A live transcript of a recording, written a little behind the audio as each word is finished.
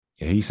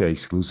Yeah, he said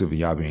exclusive, and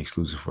y'all been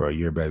exclusive for a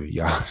year, baby.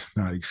 Y'all is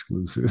not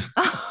exclusive.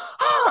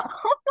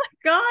 Oh my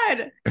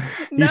God.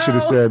 He should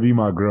have No. said, "Be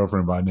my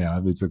girlfriend" by now.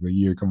 If it took a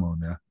year, come on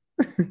now.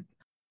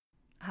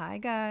 Hi,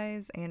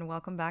 guys, and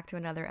welcome back to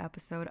another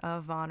episode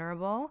of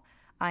Vulnerable.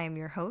 I am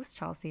your host,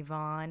 Chelsea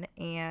Vaughn,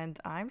 and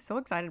I'm so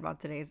excited about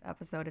today's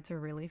episode. It's a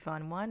really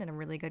fun one and a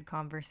really good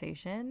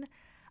conversation.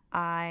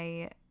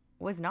 I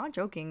was not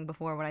joking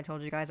before when I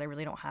told you guys I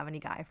really don't have any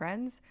guy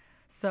friends.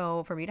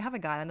 So for me to have a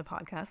guy on the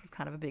podcast was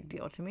kind of a big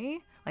deal to me.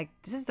 Like,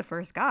 this is the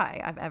first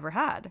guy I've ever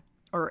had,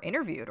 or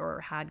interviewed, or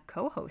had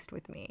co host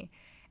with me.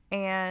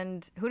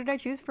 And who did I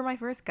choose for my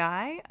first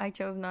guy? I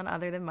chose none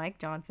other than Mike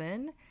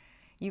Johnson.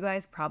 You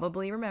guys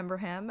probably remember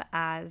him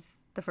as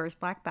the first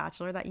Black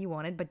Bachelor that you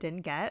wanted but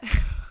didn't get.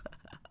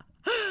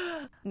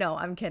 No,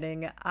 I'm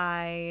kidding.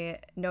 I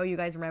know you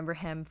guys remember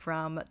him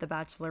from The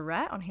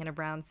Bachelorette on Hannah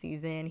Brown's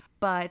season,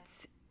 but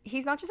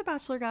he's not just a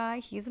Bachelor guy,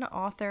 he's an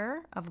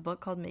author of a book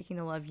called Making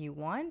the Love You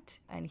Want,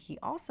 and he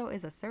also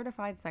is a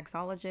certified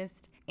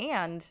sexologist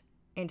and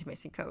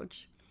intimacy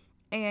coach.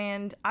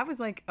 And I was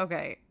like,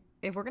 okay,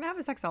 if we're going to have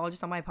a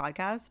sexologist on my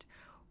podcast,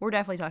 we're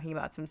definitely talking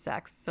about some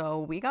sex. So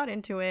we got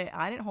into it.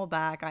 I didn't hold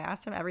back. I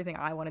asked him everything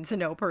I wanted to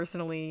know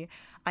personally.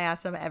 I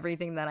asked him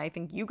everything that I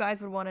think you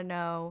guys would want to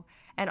know.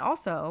 And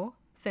also,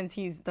 since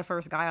he's the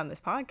first guy on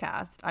this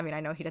podcast, I mean, I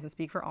know he doesn't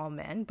speak for all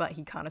men, but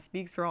he kind of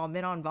speaks for all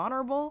men on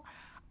Vulnerable.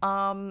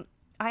 Um,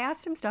 I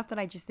asked him stuff that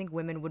I just think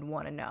women would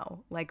want to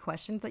know, like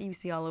questions that you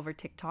see all over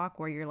TikTok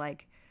where you're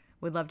like,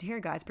 would love to hear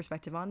a guy's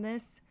perspective on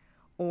this,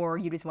 or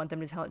you just want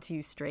them to tell it to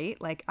you straight.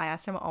 Like, I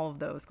asked him all of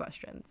those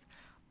questions.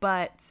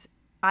 But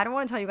I don't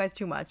want to tell you guys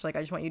too much. Like, I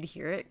just want you to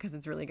hear it because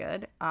it's really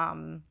good.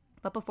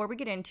 But before we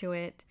get into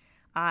it,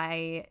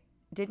 I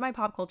did my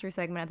pop culture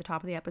segment at the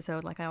top of the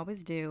episode, like I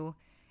always do.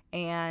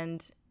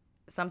 And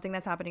something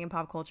that's happening in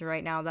pop culture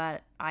right now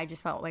that I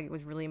just felt like it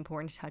was really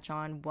important to touch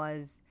on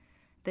was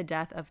the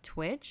death of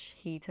Twitch.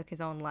 He took his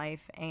own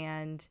life,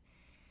 and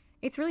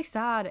it's really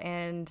sad.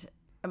 And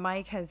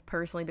Mike has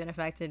personally been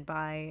affected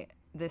by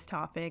this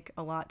topic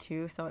a lot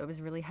too. So it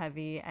was really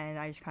heavy. And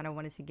I just kind of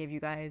wanted to give you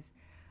guys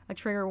a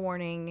trigger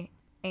warning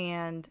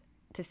and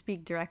to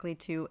speak directly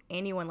to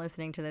anyone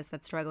listening to this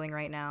that's struggling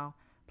right now.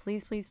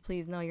 Please, please,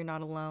 please know you're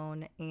not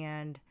alone.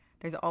 And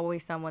there's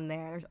always someone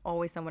there, there's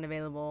always someone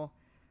available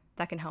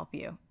that can help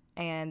you.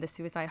 And the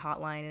suicide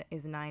hotline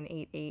is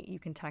 988. You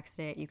can text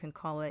it, you can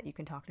call it, you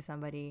can talk to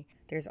somebody.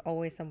 There's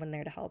always someone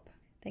there to help.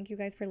 Thank you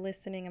guys for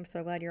listening. I'm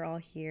so glad you're all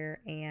here,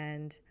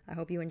 and I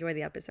hope you enjoy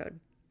the episode.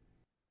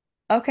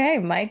 Okay,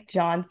 Mike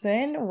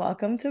Johnson,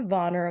 welcome to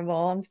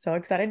Vulnerable. I'm so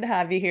excited to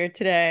have you here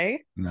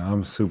today. No,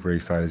 I'm super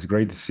excited. It's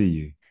great to see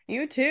you.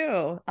 You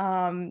too.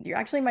 You're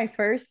actually my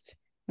first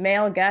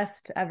male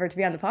guest ever to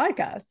be on the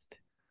podcast.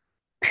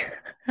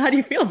 How do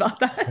you feel about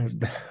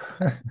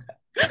that?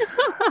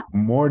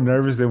 More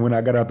nervous than when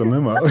I got out the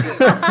limo.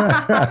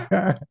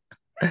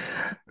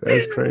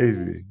 That's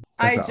crazy.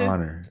 That's I an just,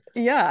 honor.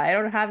 yeah, I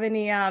don't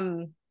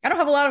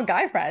have a lot of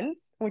guy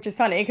friends, which is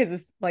funny because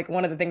it's like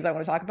one of the things I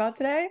want to talk about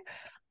today.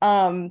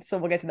 So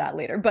we'll get to that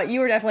later. But you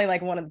were definitely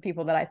like one of the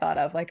people that I thought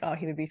of, like, oh,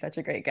 he would be such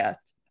a great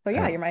guest. So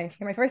yeah, That you're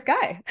my first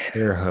guy.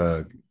 air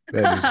hug.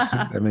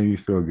 That made me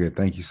feel good.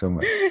 Thank you so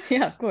much.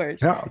 Yeah, of course.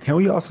 Can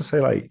we also say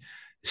like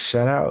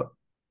shout out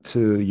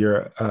to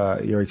your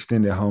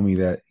extended homie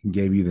that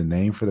gave you the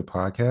name for the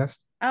podcast?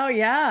 Oh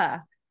yeah.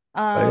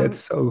 Like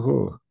that's Um, so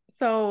cool.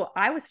 so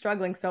I was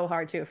struggling so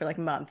hard too for like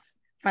months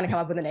trying to come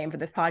up with a name for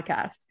this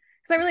podcast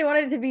because I really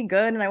wanted it to be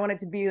good and I wanted it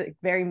to be like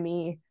very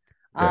me.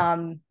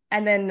 Yeah.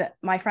 And then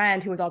my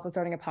friend who was also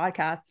starting a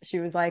podcast, she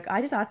was like,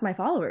 I just asked my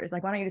followers,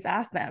 like, why don't you just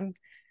ask them? And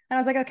I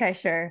was like, okay,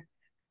 sure.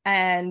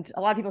 And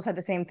a lot of people said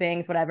the same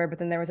things, whatever. But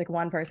then there was like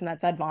one person that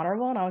said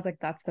vulnerable, and I was like,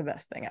 that's the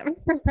best thing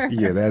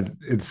Yeah, ever. that's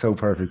it's so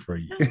perfect for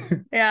you.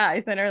 Yeah, I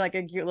sent her like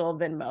a cute little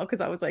Venmo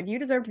because I was like, you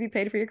deserve to be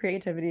paid for your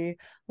creativity.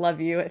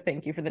 Love you.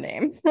 Thank you for the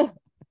name.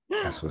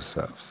 That's what's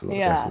up. So that's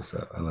Yeah. what's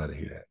up. I love to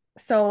hear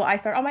So I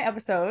start all my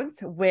episodes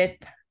with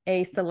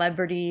a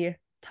celebrity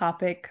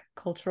topic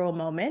cultural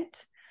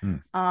moment. that.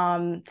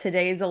 Hmm.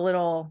 Today's a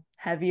little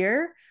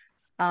heavier,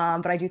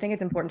 but I do think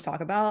it's important to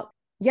talk about.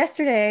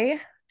 Yesterday,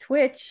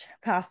 Twitch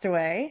passed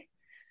away.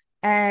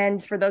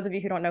 And for those of you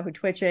who don't know who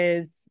Twitch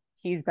is,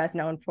 he's best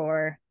known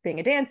for being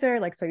a dancer,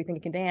 like So You Think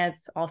You Can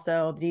Dance,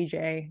 also the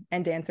DJ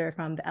and dancer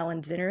from the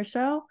Ellen DeGeneres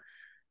show.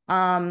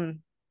 Um,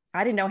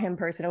 I didn't know him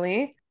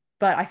personally,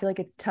 but I feel like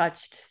it's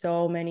touched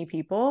so many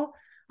people.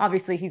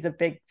 Obviously, he's a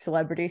big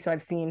celebrity, so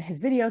I've seen his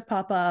videos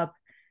pop up,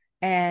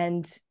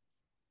 and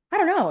I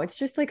don't know, it's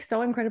just like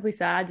so incredibly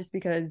sad just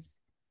because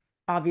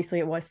obviously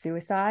it was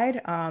suicide,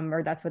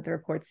 or that's what the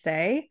reports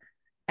say.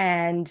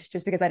 And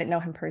just because I didn't know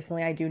him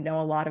personally, I do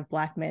know a lot of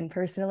Black men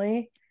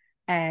personally.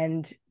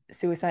 And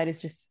suicide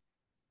is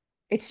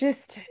it's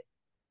just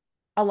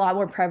a lot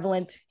more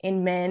prevalent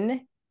in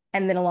men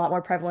and then a lot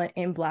more prevalent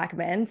in Black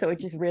men. So it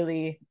just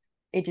really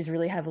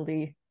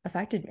heavily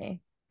affected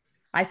me.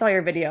 I saw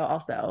your video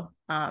also.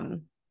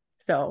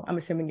 So I'm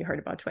assuming you heard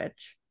about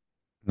Twitch.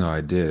 No,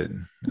 I did.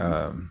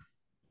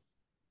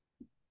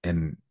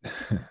 And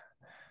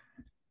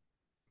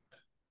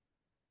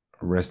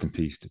rest in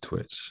peace to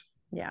Twitch,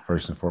 Yeah.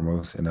 first and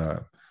foremost, and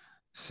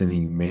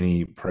sending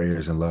many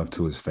prayers and love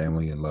to his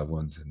family and loved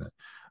ones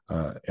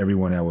and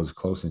everyone that was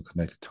close and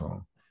connected to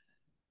him.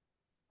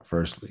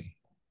 Firstly,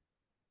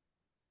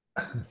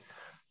 I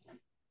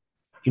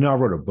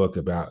wrote a book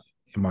about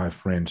my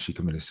friend. She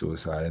committed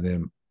suicide, and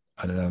then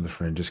another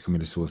friend just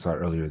committed suicide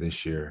earlier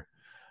this year.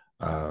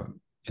 And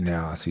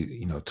now I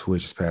see,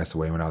 Twitch has passed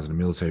away. When I was in the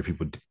military,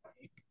 people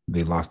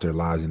they lost their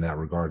lives in that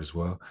regard as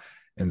well.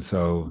 And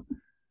so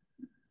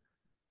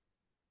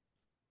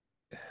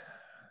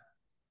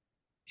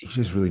you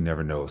just really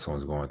never know what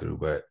someone's going through.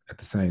 But at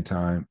the same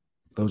time,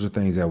 those are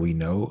things that we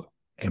know.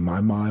 In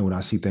my mind, when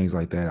I see things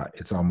like that,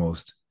 it's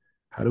almost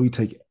how do we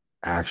take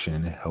action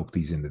and help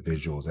these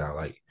individuals out?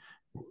 Like,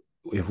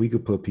 if we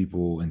could put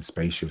people in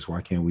spaceships,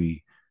 why can't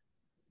we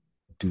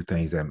do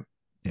things that,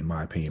 in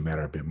my opinion,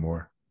 matter a bit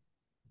more?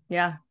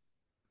 Yeah,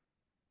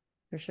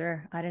 for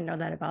sure. I didn't know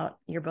that about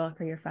your book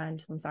or your friend,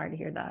 so I'm sorry to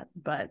hear that.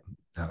 But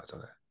No, it's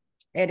okay.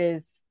 it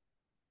is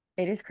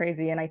it is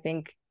crazy. And I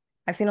think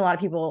I've seen a lot of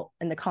people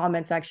in the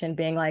comment section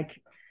being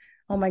like,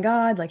 oh my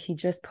God, like he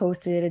just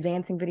posted a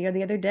dancing video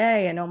the other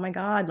day. And oh my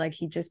God, like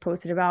he just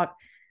posted about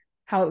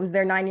how it was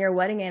their 9-year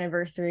wedding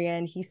anniversary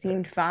and he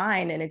seemed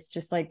fine. And it's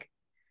just like,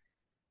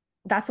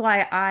 that's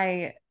why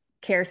I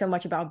care so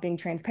much about being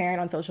transparent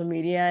on social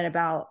media and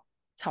about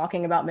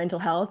talking about mental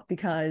health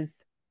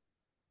because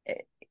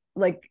it,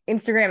 like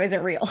Instagram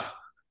isn't real.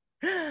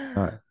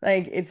 All right.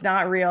 Like it's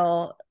not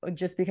real.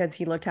 Just because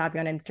he looked happy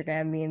on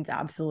Instagram means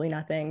absolutely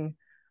nothing.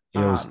 It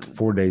was um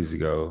 4 days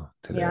ago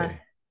yeah,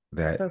 today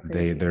that so they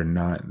crazy. they're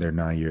not their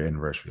 9 year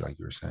anniversary, like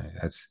you were saying.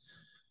 That's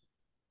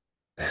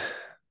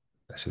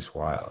just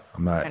wild.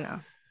 I'm I not. know.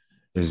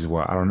 This is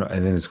why I don't know.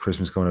 And then it's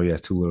Christmas coming up. He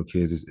has two little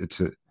kids.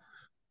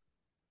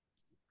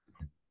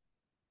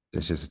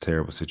 It's just a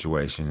terrible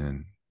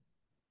situation.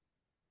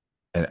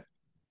 And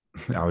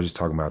I was just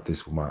talking about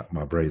this with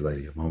my braid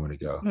lady a moment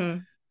ago, Hmm.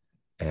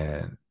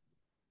 and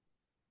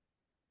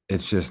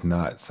it's just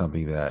not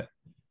something that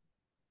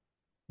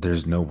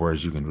there's no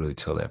words you can really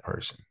tell that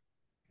person,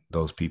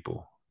 those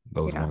people,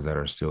 those Yeah, ones that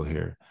are still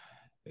here,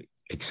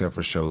 except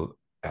for show,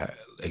 uh,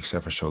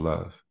 except for show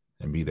love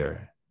and be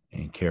there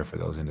and care for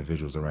those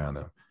individuals around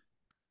them.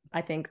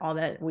 I think all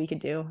that we could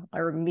do,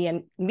 or me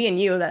and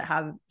you that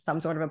have some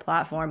sort of a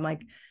platform,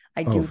 like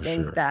I Oh, do for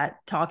think sure. that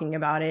talking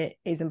about it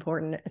is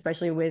important,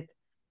 especially with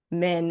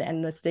men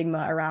and the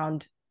stigma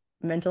around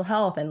mental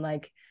health and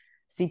like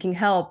seeking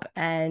help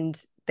and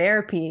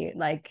therapy.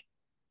 Like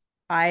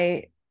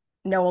I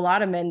know a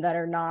lot of men that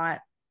are not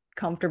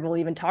comfortable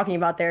even talking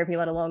about therapy,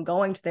 let alone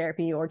going to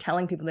therapy or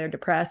telling people they're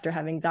depressed or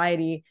have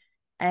anxiety.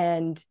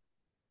 And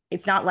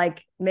it's not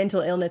like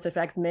mental illness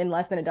affects men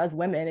less than it does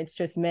women. It's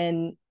just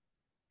men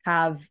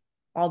have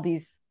all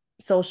these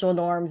social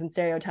norms and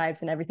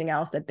stereotypes and everything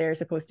else that they're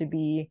supposed to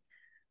be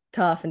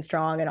tough and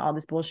strong and all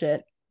this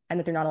bullshit and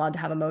that they're not allowed to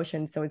have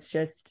emotions. So it's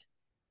just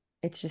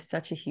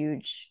such a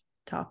huge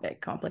topic,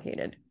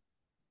 complicated.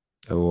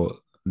 Well,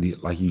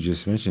 like you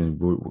just mentioned,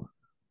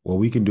 what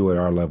we can do at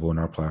our level and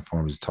our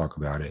platform is talk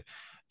about it,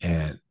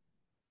 and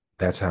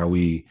that's how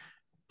we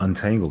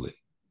untangle it.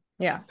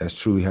 Yeah. That's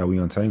truly how we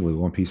untangle it,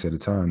 one piece at a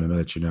time. To know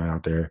that you're not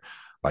out there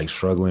like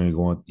struggling and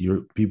going.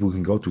 Your people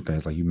can go through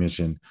things like you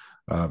mentioned,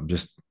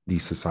 just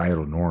these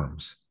societal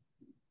norms.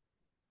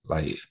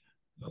 Like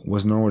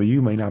what's normal to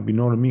you may not be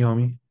normal to me,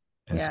 homie.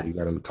 And so Yeah. you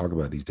got to talk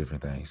about these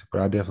different things.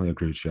 But I definitely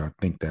agree with you. I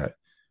think that,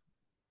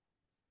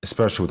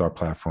 especially with our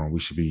platform, we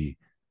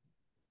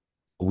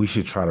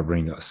should try to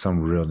bring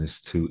some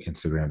realness to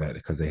Instagram that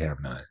because they have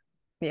none.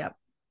 Yeah.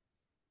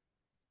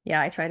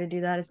 Yeah. I try to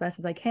do that as best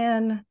as I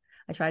can.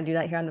 I try to do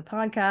that here on the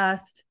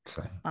podcast.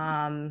 So,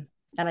 Um,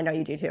 and I know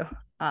you do too.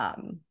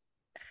 Um,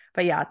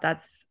 but yeah,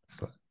 that's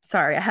so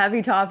sorry, a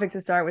heavy topic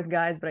to start with,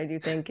 guys, but I do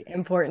think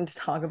important to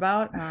talk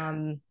about.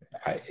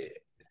 I,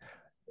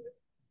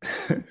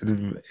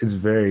 it's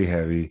very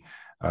heavy.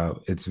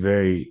 It's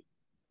very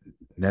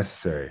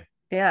necessary.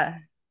 Yeah.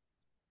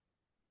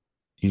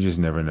 You just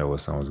never know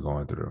what someone's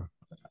going through.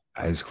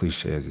 As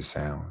cliche as it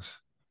sounds,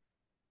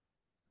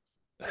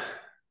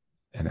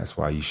 and that's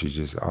why you should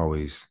just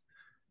always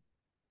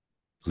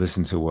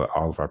listen to what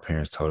all of our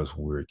parents told us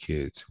when we were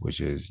kids,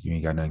 which is you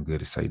ain't got nothing good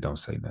to say, don't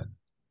say nothing.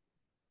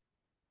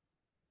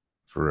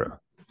 For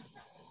real.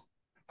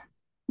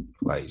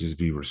 Like just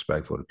be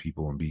respectful to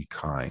people and be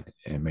kind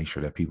and make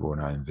sure that people are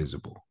not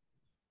invisible.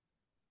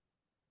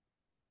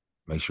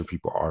 Make sure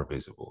people are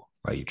visible.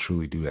 Like you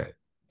truly do that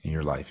in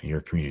your life, in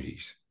your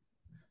communities.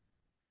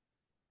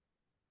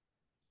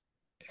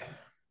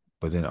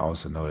 But then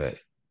also know that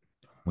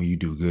when you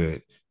do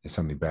good and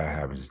something bad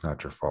happens, it's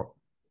not your fault.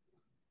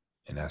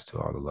 And that's to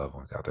all the loved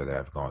ones out there that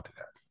have gone through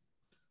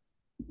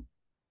that.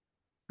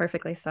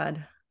 Perfectly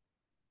said.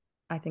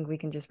 I think we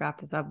can just wrap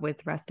this up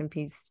with rest in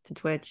peace to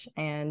Twitch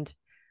and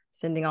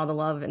sending all the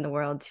love in the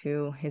world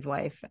to his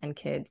wife and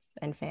kids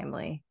and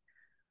family.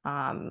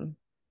 Um,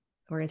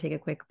 we're going to take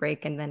a quick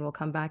break and then we'll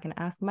come back and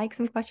ask Mike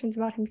some questions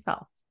about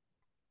himself.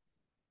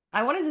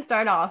 I wanted to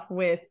start off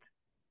with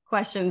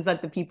questions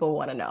that the people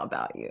want to know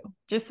about you.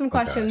 Just some Oh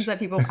questions gosh. that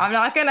people, I'm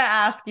not going to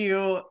ask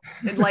you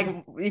like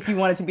if you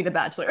wanted to be the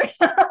bachelor.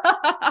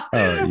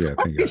 Oh yeah,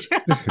 thank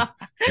God.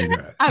 Thank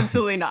God.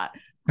 Absolutely not.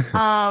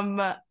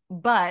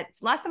 But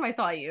last time I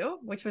saw you,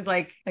 which was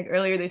like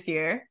earlier this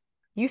year,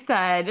 you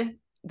said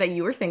that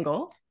you were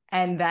single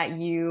and that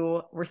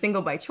you were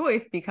single by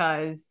choice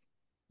because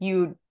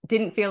you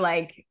didn't feel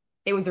like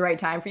it was the right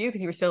time for you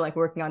because you were still like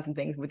working on some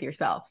things with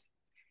yourself.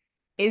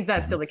 Is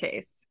that still Mhm. the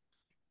case?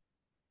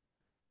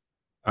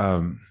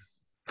 Um,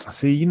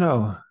 See,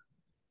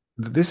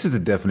 this is the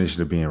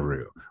definition of being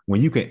real.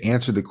 When you can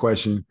answer the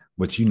question,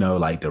 but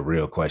like the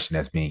real question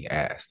that's being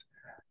asked.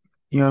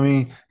 You know what I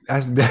mean? I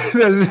That's mean,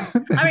 definitely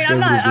I'm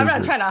not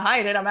different. trying to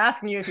hide it. I'm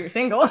asking you if you're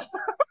single.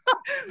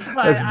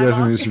 But That's the I'm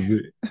also definition of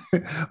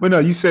it. But no,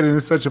 you said it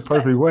in such a but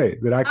perfect way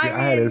that I mean,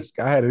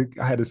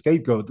 I had a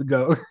scapegoat to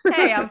go.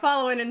 hey, I'm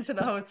following into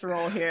the host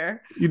role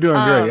here. You're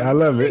doing great. I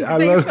love it. I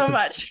Thanks love so it.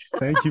 much.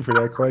 Thank you for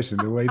that question.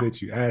 The way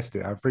that you asked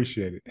it, I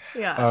appreciate it.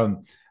 Yeah.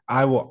 Um,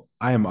 I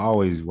am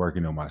always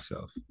working on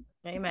myself.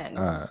 Amen.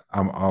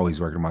 I'm always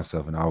working on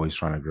myself and always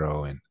trying to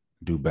grow and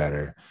do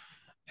better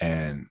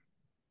and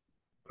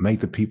make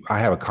the people. I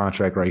have a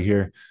contract right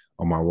here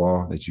on my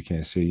wall that you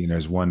can't see, and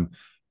there's one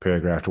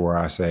paragraph to where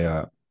I say,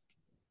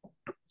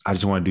 I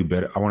just want to do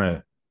better. I want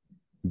to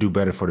do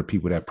better for the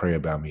people that pray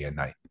about me at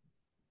night.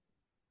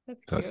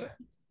 That's So cute.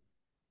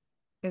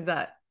 Is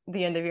that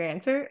the end of your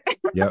answer?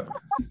 yeah,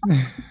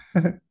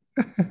 yep.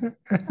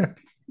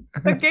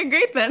 Okay,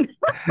 great then.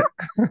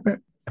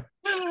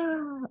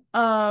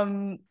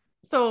 Um,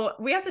 so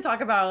we have to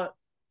talk about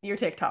your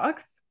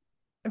TikToks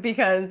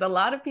because a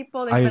lot of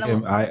people they I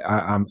spend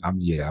am. I'm.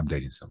 Yeah. I'm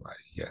dating somebody.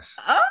 Yes.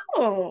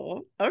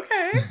 oh,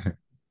 okay. I'm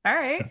All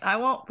right. I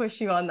won't push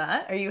you on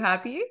that. Are you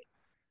happy?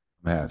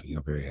 happy.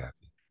 I'm very happy.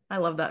 I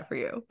love that for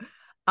you.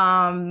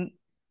 Um,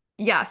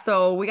 yeah,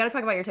 so we got to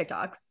talk about your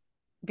TikToks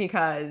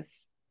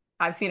because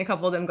I've seen a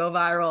couple of them go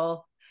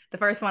viral. The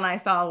first one I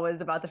saw was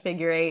about the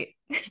figure eight.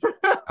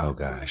 Oh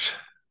gosh.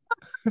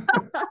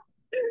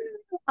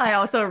 I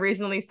also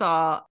recently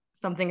saw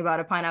something about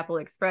a Pineapple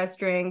Express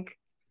drink.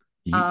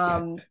 Yeah.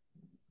 Um,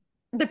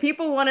 the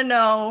people want to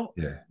know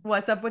Yeah.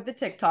 what's up with the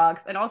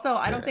TikToks. And also,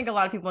 I don't Yeah. think a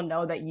lot of people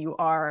know that you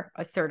are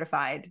a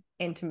certified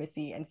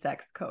intimacy and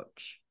sex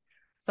coach.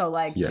 So,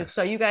 like, just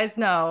so Yes. you guys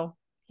know,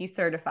 he's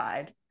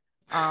certified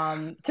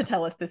to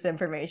tell us this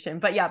information.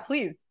 But yeah,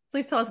 please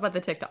tell us about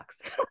the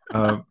TikToks.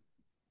 Um.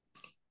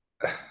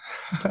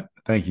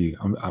 Thank you.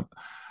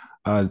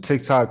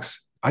 TikToks.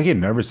 I get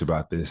nervous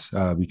about this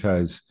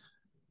because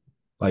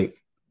like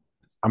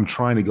I'm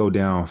trying to go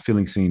down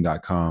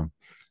feelingscene.com.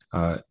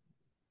 Uh,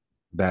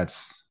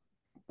 that's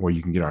where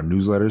you can get our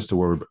newsletters to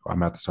where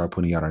I'm about to start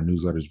putting out our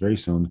newsletters very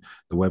soon.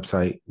 The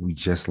website, we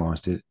just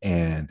launched it.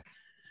 And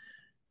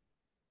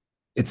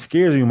it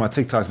scares me with my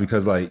TikToks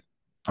because like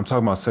I'm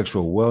talking about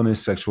sexual wellness,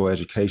 sexual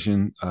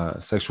education,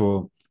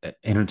 sexual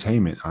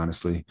entertainment,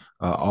 honestly,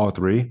 all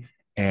three.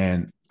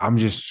 And I'm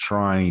just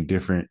trying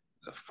different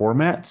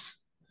formats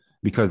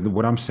because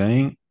what I'm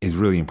saying is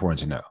really important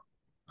to know.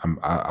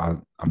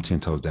 I'm 10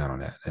 toes down on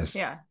that. That's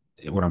Yeah.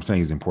 what I'm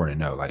saying is important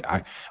to know.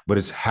 But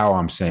it's how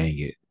I'm saying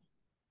it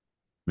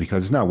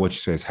because it's not what you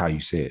say, it's how you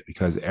say it.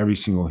 Because every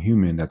single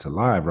human that's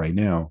alive right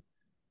now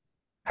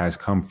has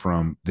come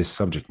from this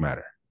subject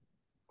matter,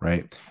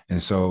 right?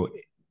 And so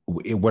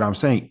what I'm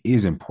saying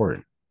is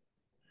important.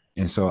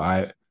 And so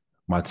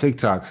my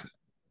TikToks,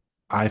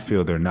 I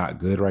feel they're not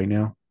good right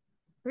now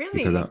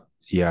because Really?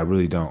 yeah, I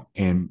really don't.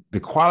 And the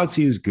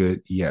quality is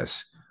good,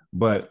 yes,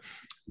 but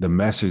the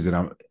message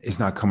that it's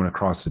not coming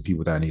across to the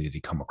people that I needed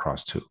to come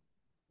across to.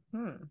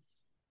 Hmm.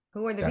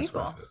 Who are the That's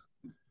what I people?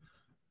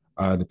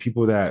 feel. The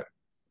people that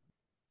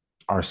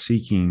are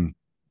seeking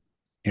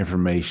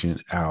information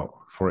out,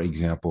 for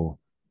example,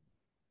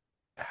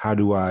 how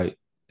do I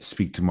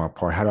speak to my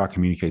partner? How do I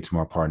communicate to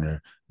my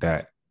partner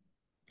that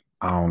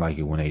I don't like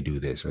it when they do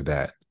this or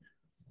that?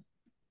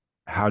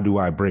 How do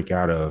I break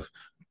out of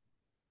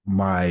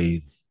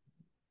my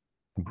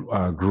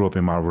grew up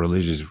in my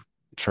religious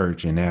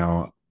church and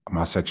now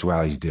my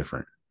sexuality is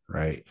different,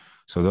 right?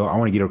 So I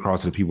want to get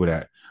across to the people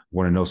that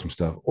want to know some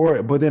stuff,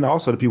 but then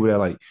also the people that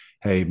like,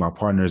 hey, my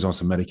partner is on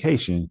some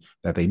medication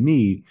that they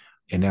need,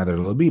 and now their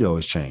libido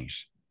has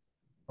changed,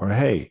 or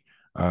hey,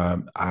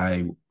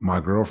 my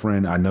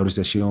girlfriend, I noticed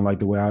that she don't like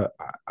the way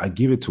I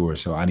give it to her,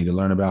 so I need to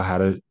learn about how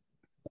to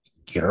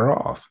get her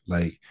off.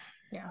 Like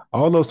Yeah.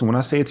 all those, when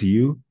I say it to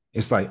you,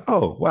 it's like,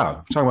 oh wow,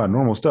 I'm talking about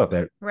normal stuff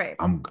that Right.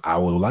 I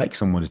would like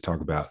someone to talk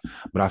about.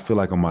 But I feel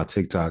like on my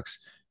TikToks,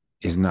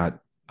 it's not,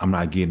 I'm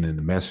not getting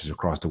the message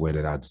across the way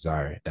that I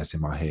desire. That's in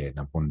my head. And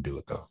I want to do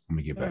it though. Let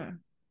me get back. Mm.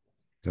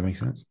 Does that make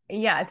sense?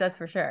 Yeah, it does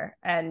for sure.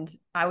 And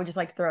I would just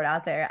like to throw it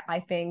out there.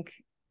 I think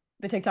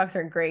the TikToks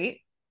are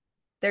great.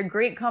 They're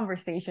great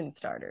conversation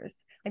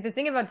starters. Like the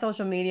thing about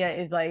social media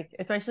is like,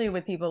 especially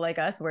with people like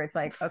us, where it's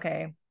like,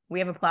 okay, we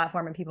have a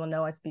platform and people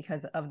know us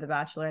because of The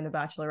Bachelor and The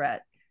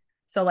Bachelorette.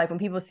 So like when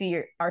people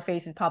see our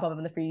faces pop up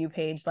on the For You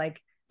page,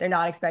 like they're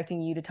not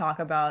expecting you to talk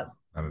about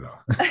I don't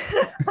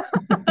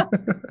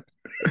know.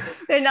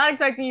 they're not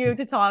expecting you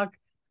to talk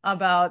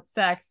about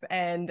sex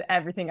and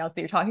everything else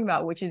that you're talking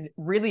about, which is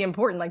really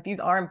important. Like these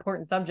are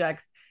important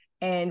subjects,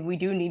 and we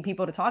do need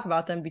people to talk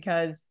about them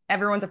because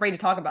everyone's afraid to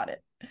talk about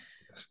it.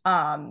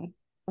 Um,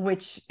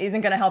 which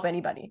isn't going to help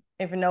anybody.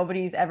 If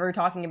nobody's ever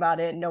talking about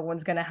it, no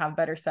one's going to have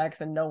better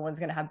sex and no one's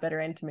going to have better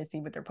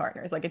intimacy with their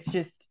partners. Like it's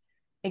just,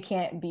 it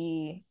can't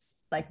be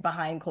like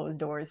behind closed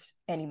doors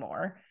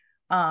anymore.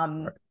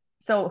 Right.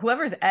 So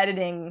whoever's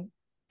editing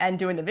and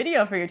doing the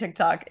video for your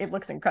TikTok, it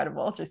looks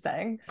incredible, just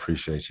saying.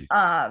 Appreciate you.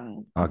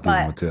 I'll give him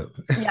But a tip.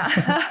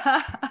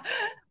 yeah.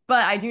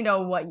 But I do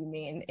know what you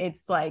mean.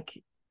 It's like,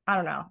 I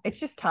don't know. It's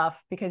just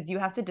tough because you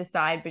have to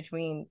decide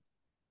between,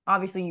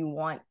 obviously you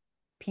want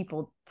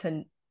people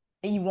to,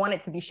 you want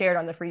it to be shared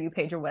on the For You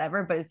page or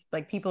whatever, but it's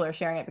like people are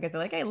sharing it because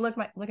they're like, hey, look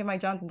at Mike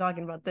Johnson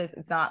talking about this.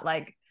 It's not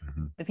like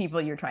Mhm. the people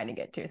you're trying to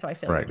get to. So I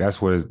feel Right. like,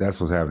 That's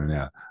what's happening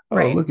now. Oh,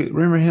 right. look at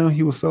remember him?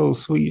 He was so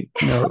sweet,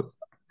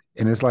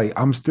 And it's like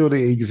I'm still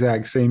the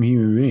exact same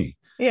human being.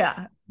 Yeah.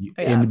 And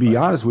Yeah, to of be course.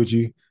 honest with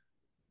you,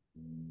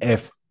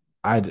 if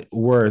I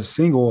were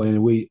single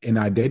and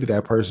I dated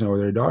that person or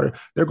their daughter,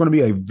 they're going to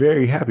be a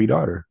very happy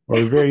daughter or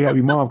a very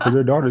happy mom because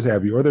their daughter's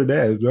happy or their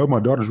dad. Oh, my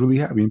daughter's really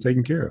happy and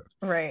taken care of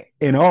Right.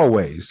 in all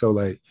ways. So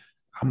like,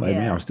 I'm like,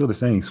 man, Yeah. I'm still the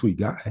same sweet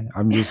guy.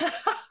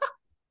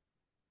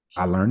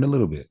 I learned a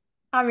little bit.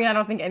 I mean, I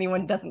don't think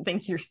anyone doesn't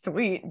think you're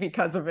sweet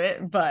because of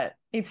it, but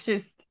it's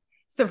just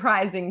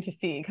surprising to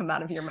see come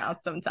out of your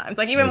mouth sometimes.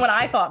 Like even That's when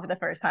I true. saw it for the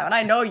first time, and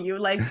I know you,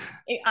 like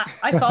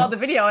I saw the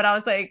video and I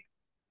was like,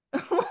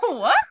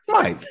 what?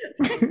 Mike,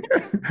 How did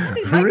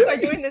Mike start really?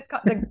 doing this?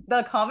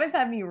 The comments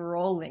had me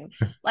rolling.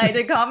 Like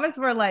the comments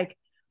were like,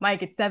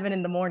 Mike, it's 7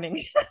 a.m.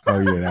 Oh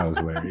yeah, that was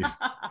hilarious.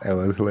 That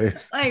was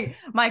hilarious. Like,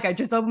 Mike, I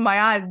just opened my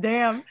eyes.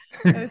 Damn.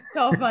 It was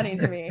so funny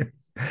to me.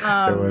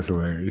 That Um, was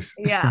hilarious.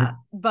 yeah,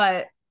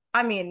 but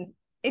I mean,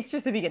 it's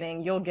just the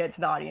beginning. You'll get to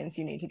the audience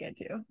you need to get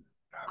to.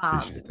 I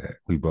appreciate Um, that.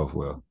 We both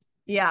will.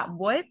 yeah,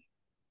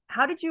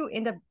 how did you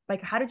end up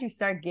like how did you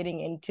start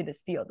getting into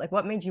this field? Like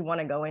what made you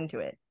want to go into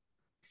it?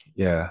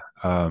 Yeah.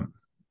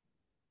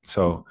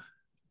 So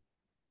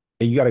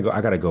I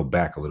gotta go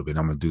back a little bit.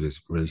 I'm gonna do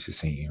this really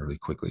succinct and really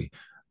quickly.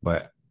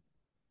 But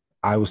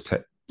I was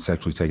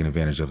sexually taken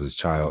advantage of as a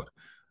child.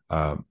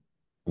 Um,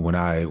 when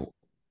I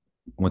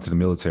went to the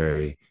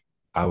military,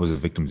 I was a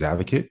victim's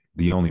advocate,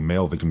 the only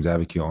male victim's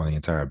advocate on the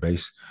entire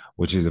base,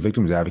 which is a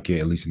victim's advocate,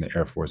 at least in the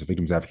Air Force. A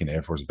victim's advocate in the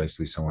Air Force is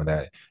basically someone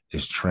that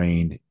is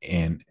trained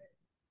in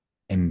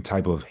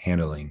type of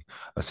handling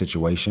a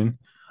situation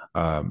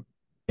um,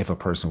 if a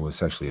person was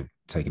sexually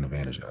taken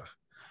advantage of.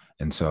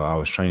 And so I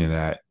was training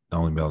that, the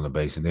only male in the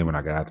base. And then when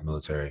I got out the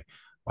military,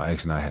 my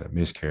ex and I had a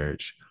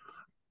miscarriage.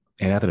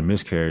 And after the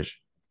miscarriage,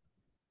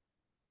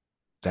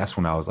 that's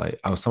when I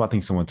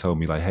think someone told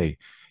me like, hey,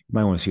 you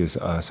might want to see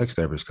a sex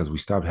therapist because we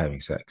stopped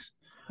having sex.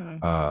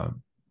 Hmm.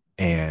 Um,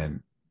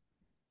 and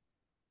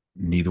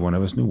neither one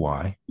of us knew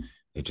why.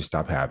 It just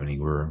stopped happening.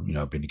 We were,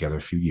 been together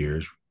a few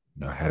years,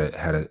 had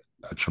a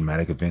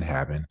traumatic event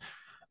happen.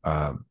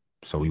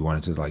 So we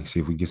wanted to like see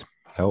if we get some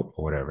help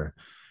or whatever.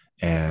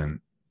 And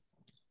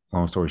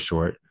long story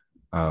short,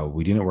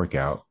 we didn't work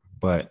out,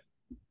 but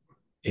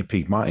it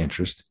piqued my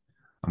interest.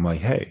 I'm like,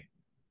 hey,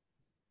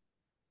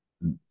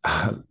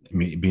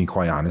 being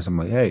quite honest, I'm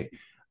like, hey,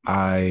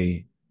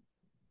 I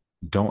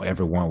don't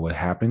ever want what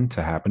happened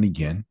to happen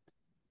again.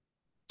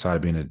 So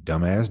I'd been a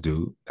dumbass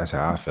dude. That's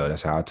how I felt.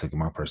 That's how I took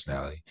my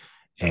personality.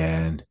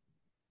 And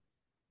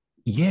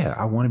yeah,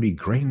 I want to be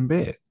great in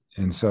bed.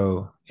 And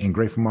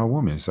great for my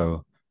woman.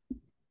 So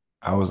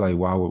I was like,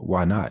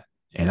 why not?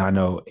 And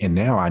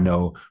now I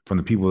know from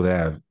the people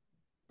that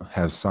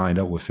have signed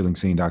up with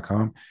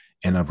feelingseen.com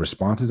and of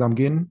responses I'm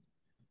getting,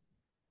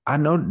 I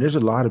know there's a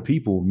lot of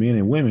people, men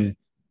and women,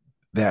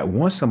 that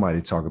want somebody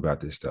to talk about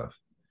this stuff.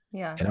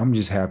 Yeah. And I'm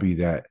just happy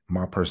that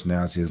my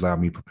personality has allowed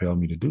me, propelled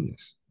me to do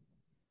this.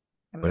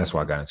 But that's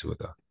why I Amazing. got into it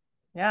though.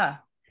 Yeah.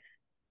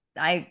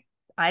 I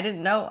I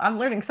didn't know. I'm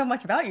learning so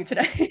much about you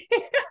today.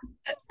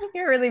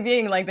 You're really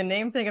being like the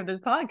namesake of this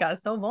podcast.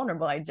 So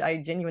vulnerable. I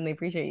genuinely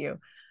appreciate you.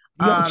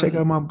 You got to check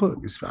Um, out my book.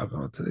 It's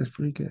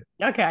pretty good.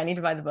 okay, I need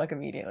to buy the book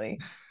immediately.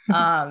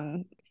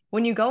 Um,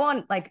 when you go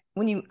on like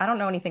when you I don't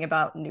know anything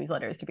about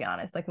newsletters to be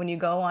honest. Like when you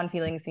go on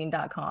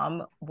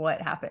feelingseen.com,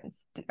 what happens?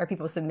 Are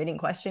people submitting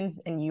questions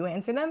and you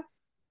answer them?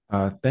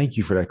 Thank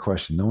you for that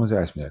question. No one's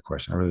asked me that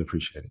question. I really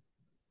appreciate it.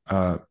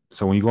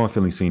 So when you go on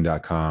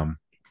feelingseen.com,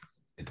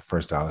 at the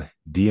first hour,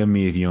 DM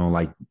me if you don't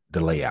like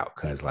the layout,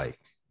 because like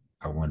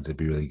I wanted to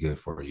be really good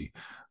for you.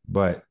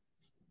 But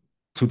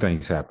two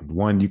things happened.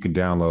 One, you can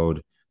download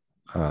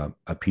a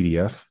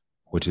PDF,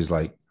 which is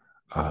like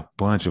a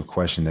bunch of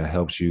questions that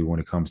helps you when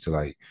it comes to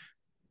like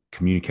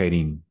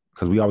communicating.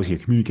 Because we always hear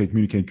communicate,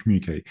 communicate,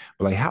 communicate.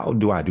 But like, how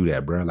do I do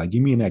that, bro? Like,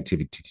 give me an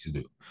activity to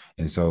do.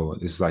 And so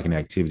this is like an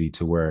activity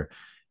to where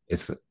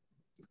it's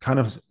kind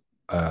of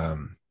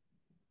um,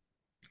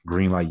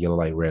 green light, yellow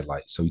light, red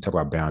light. So you talk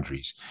about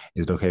boundaries.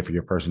 Is it okay for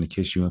your person to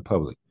kiss you in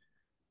public?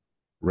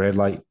 Red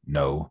light,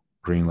 no.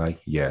 Green light,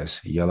 yes.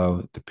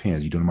 Yellow,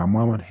 depends. You doing my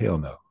mama? Hell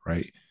no,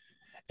 right?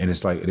 And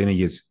it's like, then it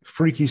gets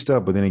freaky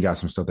stuff, but then it got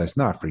some stuff that's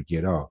not freaky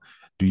at all.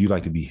 Do you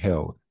like to be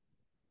held?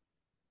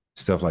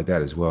 Stuff like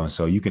that as well. And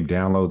so you can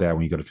download that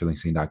when you go to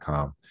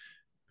feelingseen.com.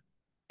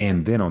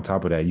 And then on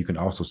top of that, you can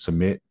also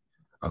submit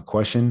a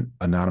question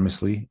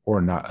anonymously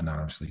or not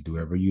anonymously, do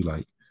whatever you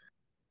like.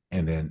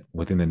 And then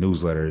within the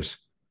newsletters,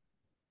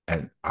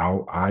 and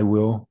I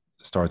will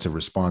start to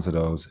respond to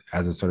those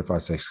as a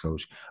certified sex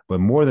coach. But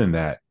more than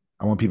that,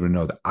 I want people to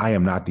know that I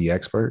am not the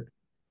expert.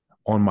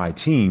 On my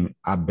team,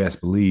 I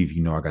best believe,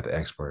 I got the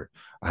expert.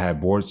 I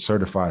have board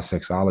certified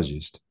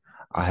sexologist.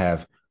 I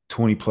have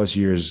 20 plus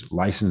years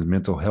licensed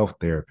mental health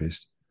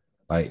therapist.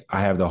 Like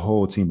I have the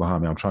whole team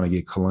behind me. I'm trying to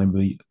get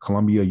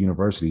Columbia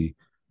University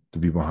to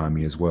be behind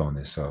me as well in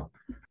this. So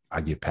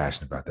I get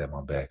passionate about that.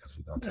 My bad, because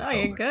we're gonna No,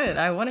 take you're over. good.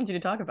 I wanted you to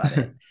talk about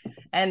it.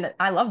 And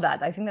I love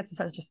that. I think that's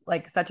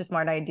such a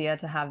smart idea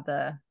to have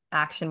the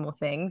actionable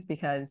things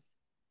because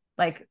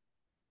like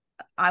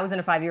I was in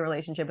a 5-year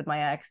relationship with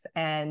my ex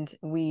and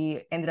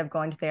we ended up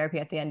going to therapy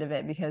at the end of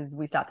it because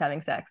we stopped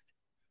having sex.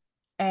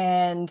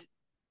 And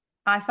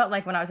I felt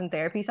like when I was in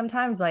therapy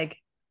sometimes like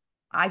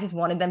I just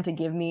wanted them to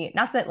give me,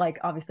 not that like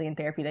obviously in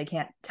therapy they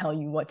can't tell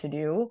you what to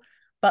do,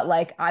 but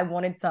like I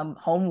wanted some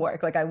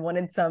homework. Like I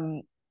wanted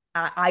some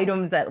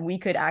items that we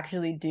could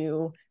actually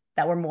do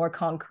that were more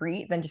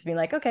concrete than just being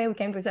like, okay, we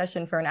came to a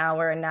session for an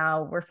hour and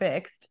now we're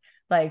fixed.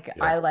 Like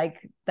Yeah, I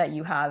like that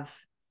you have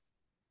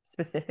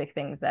specific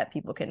things that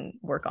people can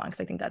work on because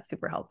I think that's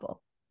super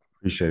helpful.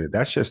 appreciate it.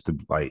 That's just the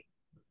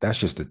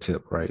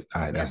tip, right?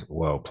 Yeah. That's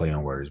well, play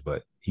on words,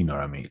 but you know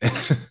what I mean.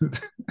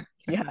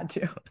 Yeah,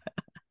 too.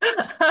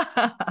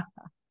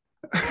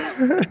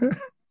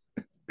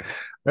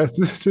 That's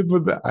the tip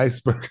of the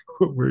iceberg.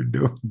 What we're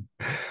doing.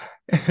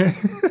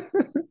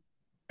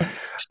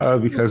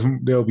 Because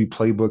there'll be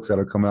playbooks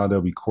that'll come out,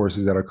 there'll be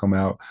courses that'll come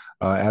out.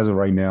 As of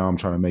right now, I'm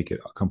trying to make it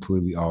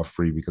completely all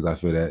free because I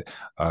feel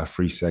that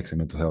free sex and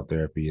mental health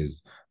therapy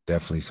is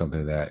definitely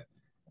something that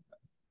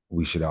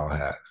we should all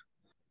have.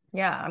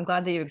 Yeah, I'm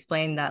glad that you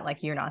explained that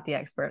like you're not the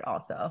expert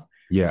also.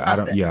 Yeah, I Not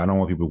don't. that Yeah, I don't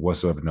want people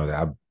whatsoever to know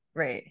that.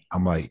 right.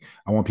 I'm like,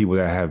 I want people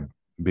that have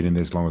been in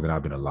this longer than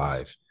I've been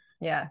alive,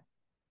 Yeah.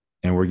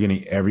 and we're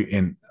getting every.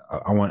 And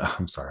I want.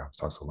 I'm sorry, I'm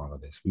talking so long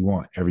on this. We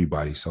want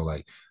everybody. So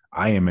like,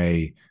 I am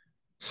a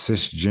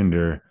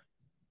cisgender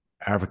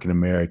African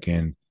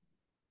American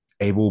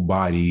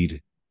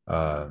able-bodied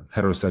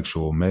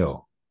heterosexual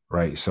male,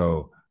 right?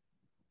 So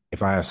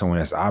if I have someone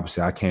that's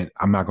opposite,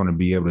 I'm not going to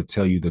be able to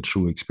tell you the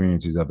true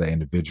experiences of that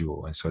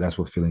individual. And so that's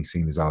what feeling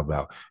seen is all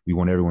about. We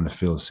want everyone to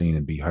feel seen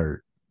and be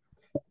heard.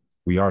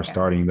 We are Yeah.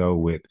 starting though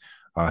with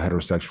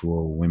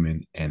heterosexual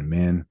women and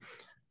men,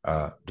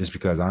 just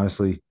because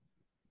honestly,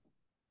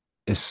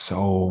 it's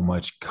so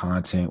much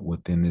content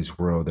within this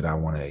world that I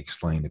want to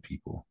explain to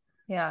people.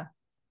 Yeah.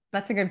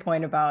 That's a good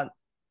point about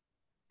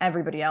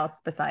everybody else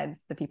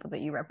besides the people that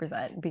you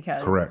represent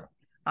because Correct.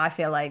 I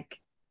feel like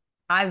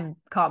I've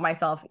caught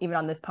myself even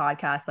on this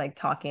podcast like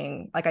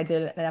talking like I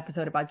did an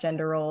episode about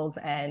gender roles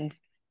and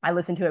I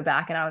listened to it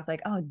back and I was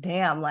like, oh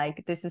damn,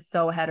 like this is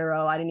so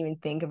hetero. I didn't even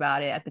think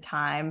about it at the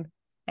time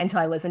until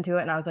I listened to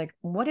it and I was like,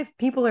 what if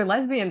people are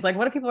lesbians? Like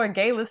what if people are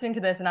gay listening to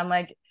this? And I'm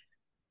like,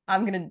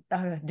 I'm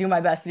gonna do my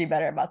best to be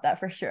better about that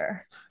for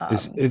sure.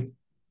 It's it.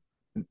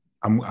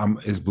 I'm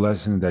it's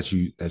blessing that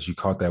you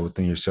caught that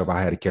within yourself.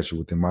 I had to catch it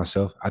within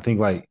myself. I think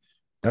like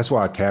that's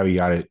why I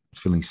caveated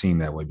feeling seen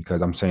that way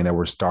because I'm saying that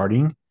we're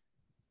starting,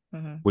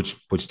 Mm-hmm.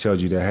 which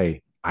tells you that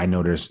hey, I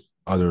know there's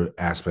other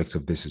aspects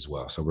of this as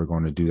well. So we're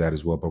going to do that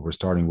as well. But we're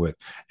starting with,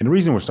 and the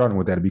reason we're starting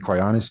with that, to be quite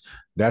honest,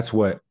 that's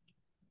what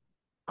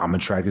I'm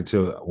attracted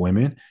to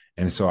women,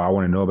 and so I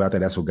want to know about that.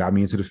 That's what got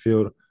me into the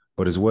field.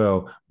 But as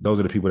well, those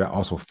are the people that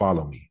also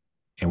follow me,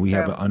 and we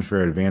have True. an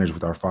unfair advantage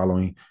with our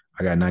following.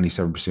 I got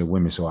 97%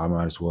 women, so I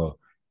might as well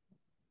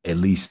at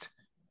least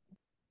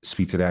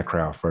speak to that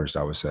crowd first,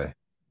 I would say.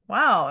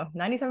 Wow,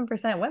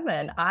 97%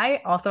 women.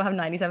 I also have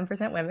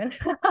 97% women.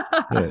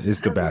 Yeah,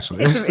 it's the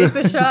Bachelor. It's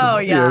the show.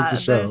 Yeah,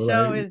 it's the Yeah, show. the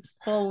show Like is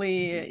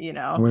fully,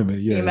 women,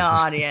 yeah. female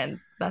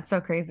audience. That's so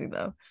crazy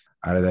though.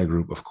 Out of that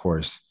group, of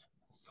course,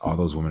 all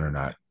those women are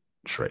not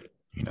straight.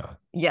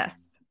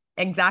 Yes,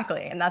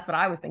 exactly. And that's what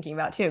I was thinking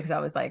about too, because I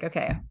was like,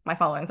 okay, my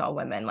following's all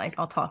women. Like,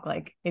 I'll talk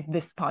like if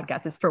this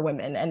podcast is for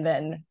women. And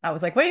then I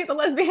was like, wait, the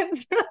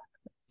lesbians.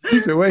 He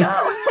said, wait,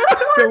 No.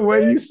 the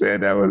way you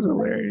said that was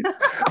hilarious.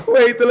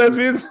 Wait, the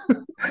lesbians.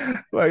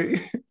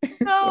 like,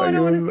 No, I like it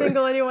don't want was to like,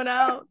 single anyone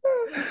out.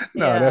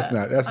 no, that's Yeah,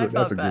 not. I That's a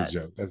felt good bad.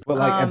 joke. But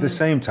like at the Um,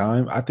 same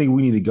time, I think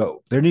we need to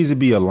go. There needs to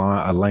be a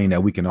lane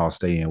that we can all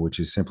stay in, which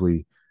is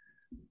simply,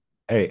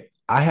 hey,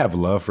 I have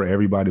love for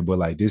everybody, but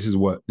like this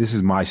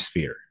is my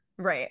sphere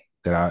right,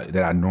 that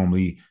I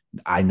normally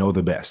I know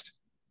the best.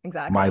 My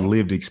exactly.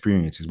 lived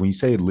experiences. When you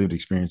say lived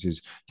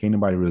experiences, can't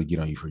nobody really get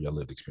on you for your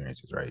lived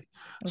experiences, right?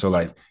 So That's true.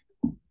 like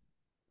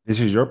this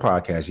is your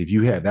podcast. If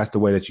you have that's the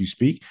way that you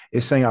speak,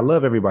 it's saying I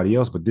love everybody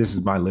else, but this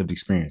is my lived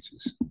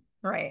experiences.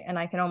 Right. And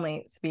I can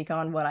only speak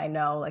on what I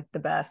know like the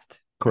best,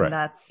 and Correct.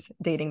 that's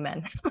dating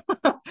men.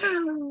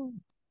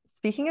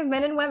 Speaking of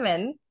men and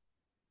women,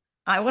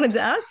 I wanted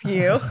to ask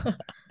you.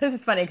 This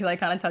is funny because I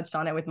kind of touched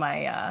on it with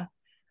my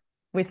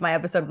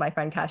episode with my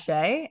friend Cache,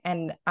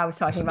 and I was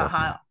That's talking a about dope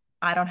how name.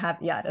 I don't have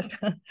yeah, just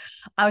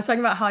I was talking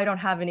about how I don't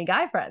have any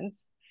guy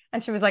friends.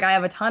 And she was like, I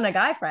have a ton of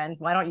guy friends.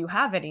 Why don't you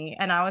have any?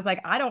 And I was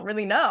like, I don't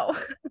really know.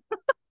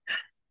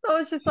 So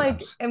it's just like,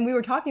 Yes. and we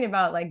were talking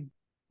about like,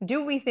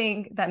 do we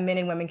think that men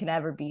and women can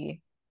ever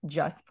be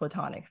just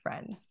platonic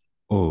friends?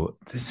 Oh,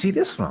 see,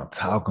 this is what I'm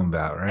talking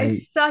about, right?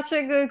 It's such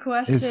a good It's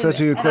question.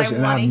 such a good And I question.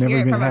 And want I've to never hear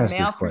it been from a asked this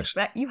male question.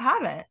 perspective. You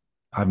haven't.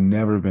 I've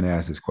never been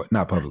asked this question,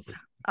 not publicly.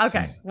 Okay.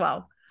 Yeah,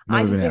 Well,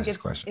 I never just been think asked this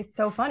question. it's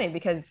so funny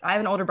because I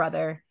have an older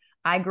brother.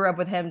 I grew up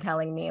with him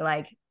telling me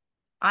like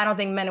I don't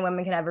think men and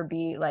women can ever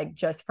be like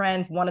just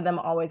friends. One of them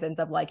always ends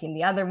up liking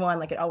the other one.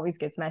 Like it always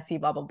gets messy,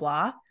 blah, blah,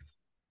 blah.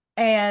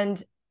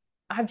 And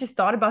I've just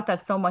thought about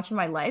that so much in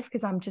my life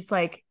because I'm just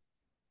like,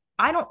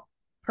 I don't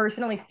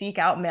personally seek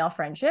out male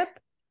friendship.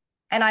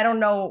 And I don't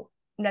know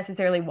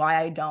necessarily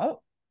why I don't.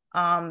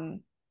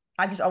 Um,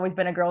 I've just always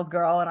been a girl's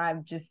girl and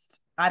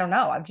I don't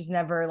know. I've just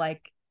never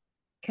like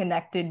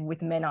connected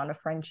with men on a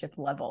friendship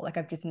level. Like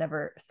I've just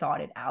never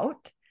sought it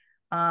out.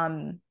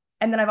 Um,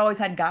 and then I've always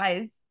had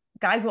guys.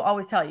 Guys will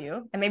always tell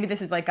you, and maybe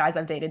this is like guys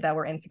I've dated that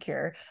were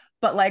insecure,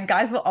 but like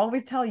guys will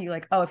always tell you,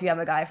 like, oh, if you have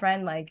a guy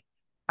friend, like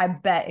I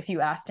bet if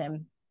you asked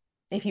him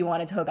if he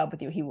wanted to hook up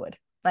with you, he would.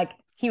 Like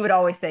he would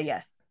always say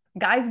yes.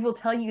 Guys will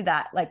tell you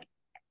that like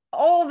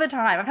all the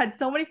time. I've had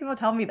so many people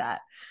tell me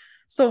that.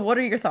 So what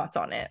are your thoughts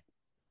on it?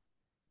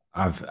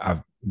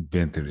 I've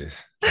been through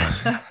this.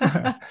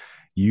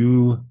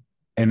 You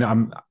and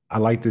I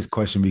like this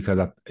question because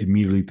I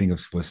immediately think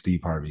of what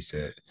Steve Harvey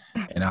said,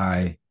 and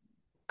I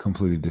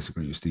completely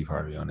disagree with Steve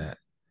Harvey on that.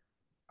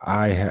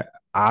 I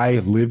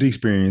have lived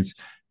experience,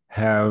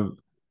 have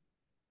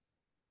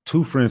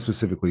two friends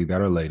specifically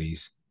that are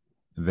ladies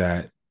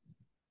that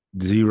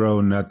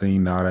zero,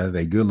 nothing, nada.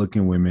 They good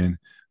looking women.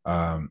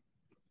 Um,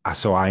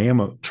 so I am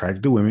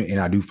attracted to women and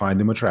I do find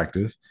them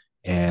attractive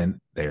and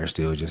they're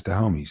still just the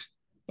homies.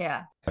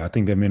 Yeah. I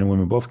think that men and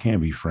women both can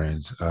be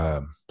friends,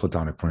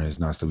 platonic friends,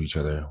 not to each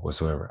other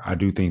whatsoever. I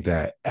do think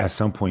that at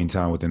some point in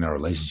time within a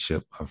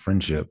relationship, a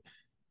friendship,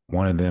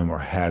 one of them or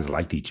has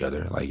liked each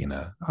other, like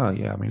oh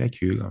yeah, I mean they're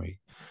cute. I mean,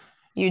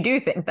 You do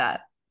think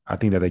that. I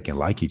think that they can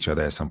like each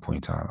other at some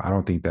point in time. I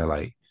don't think that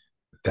like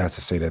that's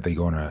to say that they're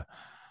gonna.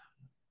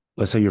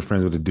 Let's say you're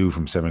friends with a dude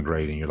from seventh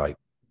grade and you're like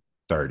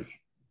 30.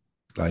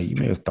 Like you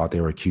may have thought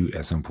they were cute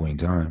at some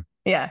point in time,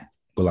 Yeah.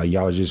 but like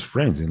y'all are just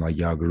friends and like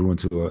y'all grew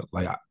into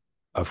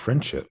a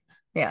friendship.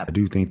 Yeah. I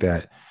do think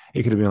that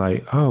it could have been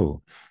like,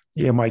 oh,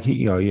 yeah, Mike,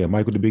 yeah,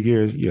 Mike with the big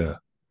ears, yeah,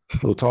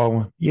 little tall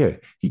one, yeah,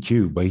 he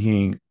cute, but he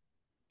ain't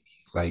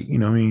like, you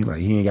know what I mean? Like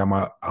he ain't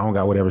got I don't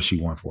got whatever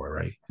she want for it,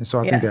 right? And so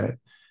I think Yeah. that,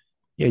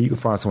 yeah, you can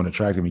find someone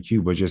attractive and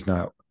cute, but just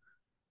not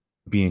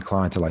be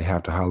inclined to like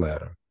have to holler at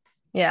them.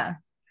 Yeah.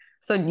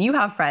 So you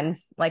have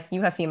friends, like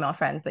you have female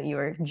friends that you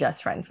were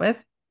just friends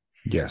with.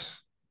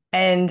 Yes,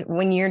 And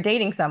when you're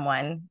dating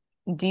someone,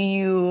 do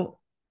you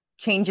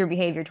change your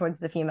behavior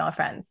towards the female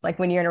friends? Like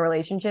when you're in a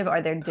relationship,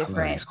 are there I love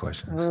different these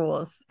questions.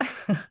 rules?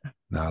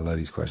 No, I love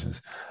these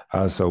questions.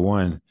 So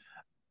one,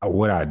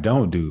 what I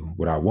don't do,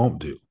 what I won't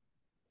do,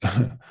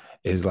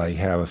 is like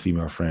have a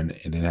female friend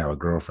and then have a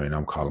girlfriend.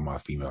 I'm calling my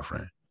female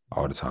friend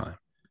all the time.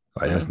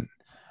 Like that's Mm.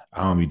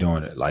 I don't be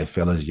doing it. Like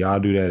fellas, y'all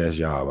do that. That's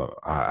y'all. But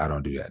I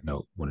don't do that.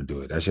 No, wouldn't do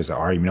it. That's just an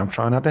argument I'm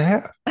trying not to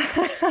have.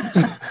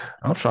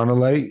 I'm trying to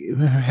like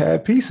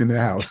have peace in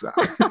the house.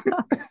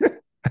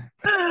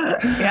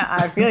 Yeah,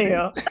 I feel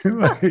you.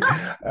 like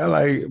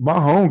my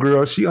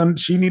homegirl,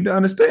 she need to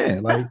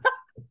understand. Like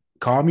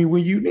call me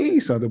when you need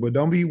something, but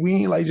don't be we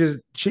ain't like just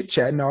chit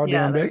chatting all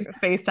Yeah, damn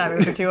like day.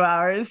 FaceTiming for 2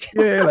 hours.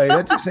 Yeah, like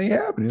that just ain't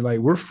happening. Like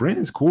we're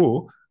friends,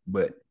 cool,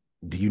 but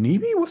do you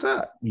need me? What's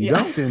up? You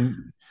Yeah. don't? Then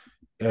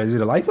is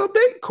it a life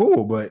update?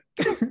 Cool, but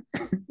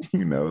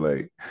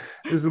like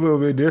it's a little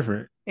bit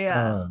different.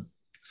 Yeah.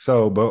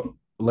 Uh, but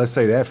let's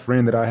say that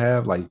friend that I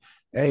have, like,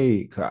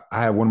 hey,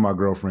 I have one of my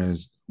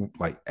girlfriends,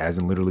 like, as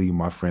in literally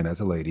my friend as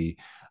a lady.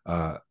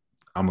 Uh,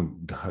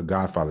 I'm a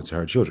godfather to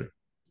her children,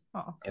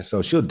 Oh, and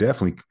so she'll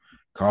definitely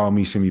call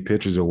me, send me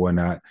pictures or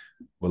whatnot.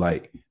 But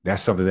like,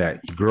 that's something that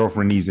your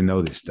girlfriend needs to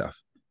know this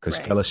stuff because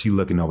right. fella, she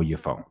looking over your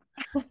phone.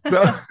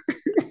 So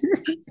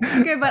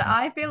Okay, but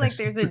I feel like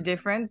there's a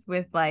difference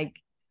with like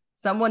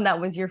someone that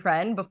was your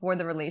friend before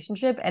the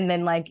relationship, and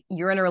then like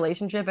you're in a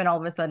relationship, and all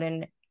of a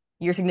sudden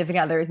your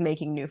significant other is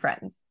making new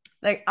friends.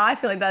 Like I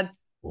feel like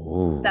that's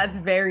oh,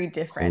 very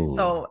different. oh,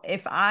 So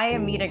if I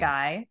meet a oh,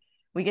 guy,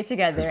 we get that's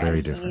together, and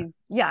very different.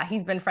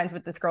 he's been friends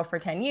with this girl for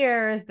 10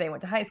 years. They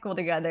went to high school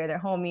together. They're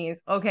homies.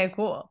 Okay,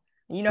 cool.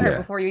 You know her Yeah,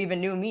 before you even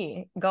knew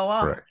me. Go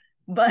off. correct.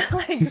 But He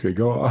like said,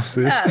 "Go off,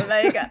 sis." yeah,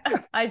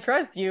 like I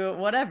trust you,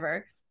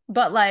 whatever.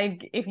 But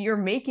like if you're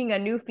making a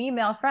new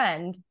female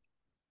friend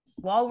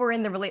while we're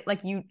in the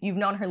like you've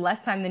known her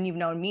less time than you've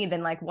known me,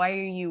 then like why?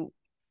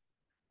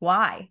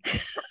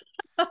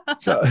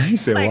 So he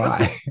said,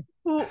 Like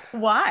 "Why?"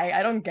 why?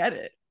 I don't get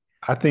it.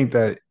 I think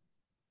that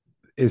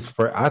it's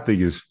for. I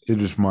think it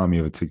just reminded me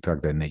of a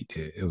TikTok that Nate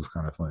did. It was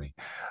kind of funny.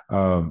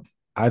 Um,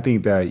 I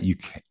think that you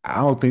can,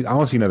 I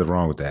don't see nothing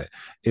wrong with that.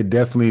 It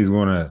definitely is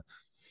gonna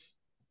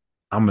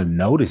I'm gonna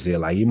notice it.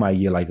 Like you might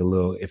get like a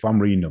little, if I'm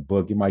reading a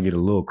book, you might get a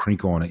little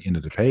crinkle on the end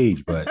of the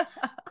page, but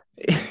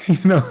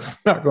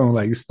it's not gonna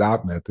like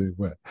stop nothing.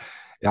 But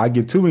I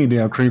get too many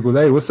damn crinkles.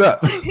 Hey, what's up?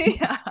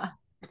 Yeah.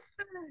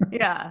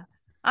 Yeah.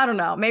 I don't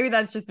know. Maybe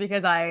that's just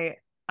because I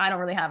don't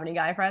really have any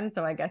guy friends,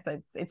 so I guess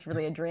it's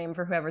really a dream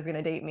for whoever's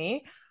gonna date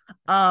me.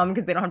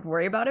 Because they don't have to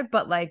worry about it.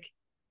 But like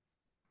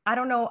I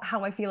don't know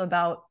how I feel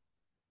about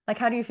like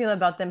how do you feel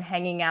about them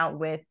hanging out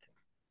with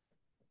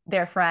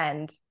their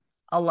friend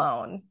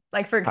alone?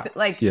 Like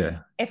like Yeah,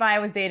 if I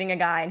was dating a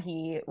guy and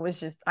he was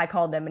just I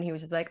called them and he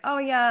was just like, "Oh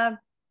yeah,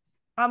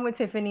 I'm with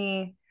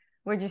Tiffany.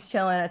 We're just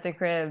chilling at the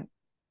crib."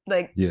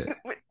 Like yeah,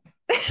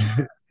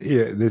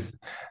 yeah. This,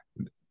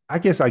 I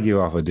guess I give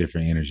off a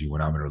different energy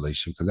when I'm in a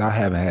relationship because I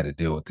haven't had to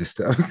deal with this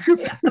stuff.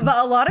 yeah, but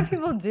a lot of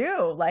people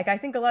do. Like I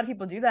think a lot of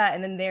people do that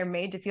and then they're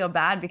made to feel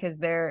bad because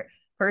their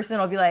person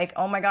will be like,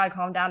 "Oh my God,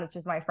 calm down. It's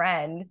just my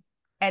friend."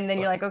 And then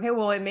you're like, "Okay,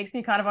 well, it makes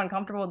me kind of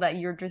uncomfortable that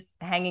you're just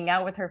hanging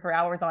out with her for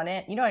hours on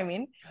it." You know what I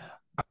mean?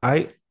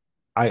 I,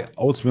 I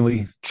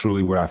ultimately,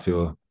 truly, what I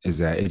feel is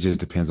that it just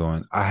depends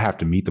on. I have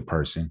to meet the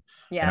person,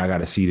 and I Yeah. got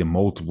to see them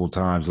multiple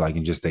times, like,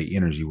 and just stay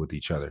energy with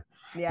each other,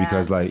 Yeah.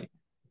 because like,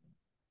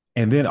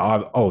 and then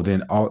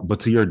but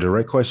to your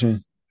direct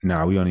question,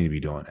 nah, we don't need to be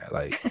doing that.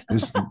 Like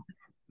this,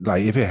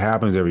 like if it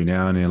happens every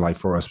now and then, like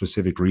for a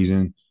specific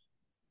reason,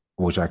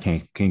 which I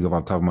can't think of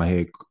off the top of my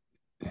head,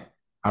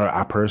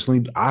 I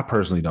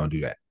personally don't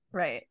do that.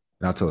 Right.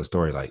 And I'll tell a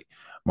story. Like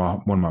my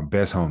one of my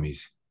best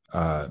homies,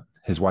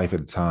 his wife at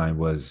the time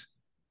was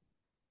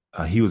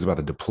he was about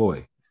to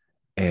deploy,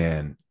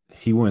 and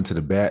he went to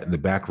the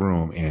back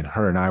room, and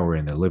her and I were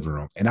in the living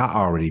room, and I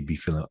already be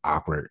feeling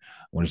awkward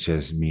when it's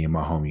just me and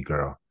my homie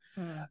girl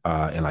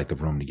Mm. in like the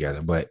room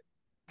together. But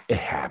it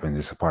happens.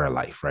 It's a part of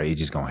life, right? It's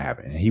just gonna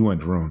happen. And he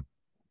went to the room.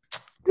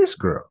 This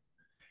girl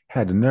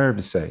had the nerve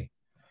to say,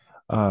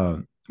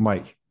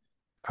 Mike,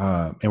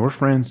 and we're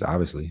friends,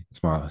 obviously.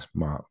 It's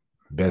my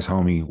best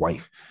homie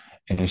wife.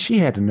 And she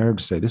had the nerve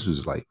to say, this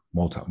was like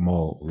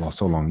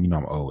so long,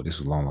 I'm old. This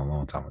was a long, long,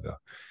 long time ago.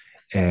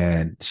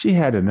 And she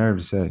had the nerve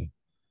to say,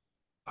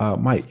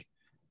 Mike,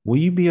 will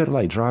you be able to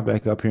like drive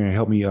back up here and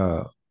help me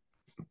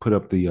put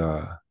up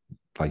the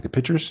like the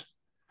pictures?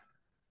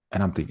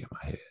 And I'm thinking in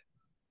my head,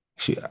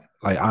 she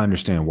like I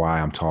understand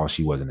why I'm tall.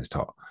 She wasn't as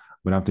tall,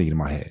 but I'm thinking in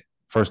my head.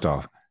 First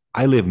off,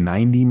 I live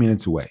 90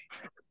 minutes away.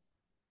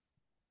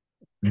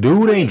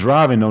 Dude ain't Wait,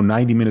 driving no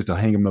 90 minutes to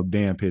hang him up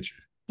damn picture.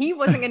 he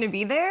wasn't going to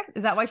be there?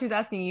 Is that why she was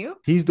asking you?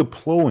 He's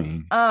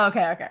deploying, Oh,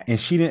 okay, okay. and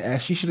she didn't.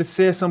 She should have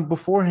said something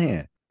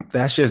beforehand.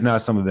 That's just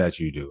not something that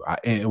you do.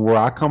 And where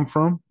I come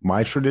from,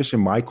 my tradition,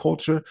 my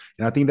culture,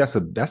 and I think that's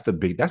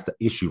the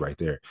issue right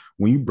there.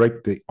 When you break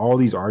all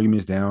these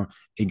arguments down,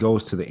 it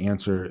goes to the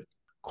answer: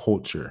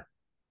 culture.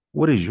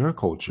 What is your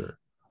culture?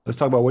 Let's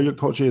talk about what your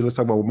culture is. Let's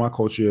talk about what my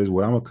culture is,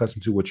 what I'm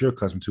accustomed to, what you're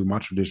accustomed to, my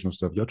traditional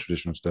stuff, your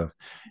traditional stuff.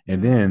 And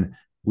Mm. then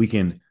we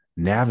can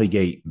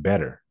navigate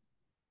better.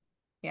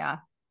 Yeah,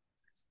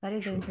 that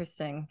is True.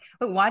 interesting.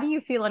 But why do you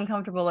feel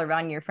uncomfortable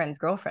around your friends'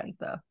 girlfriends,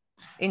 though,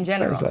 in Because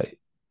general? like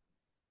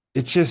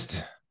it's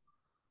just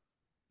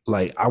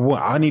like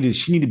I needed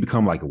she need to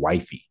become like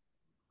wifey.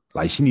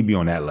 Like she need to be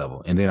on that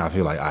level. And then I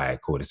feel like, all right,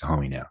 cool, it's a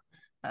homie now.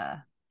 Uh,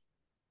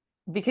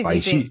 because you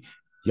Like think,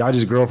 y'all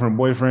just girlfriend,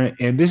 boyfriend.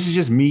 And this is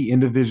just me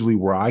individually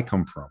where I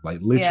come from. Like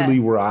yeah, literally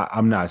where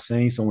I'm not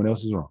saying someone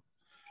else is wrong.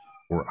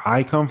 Where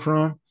I come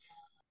from,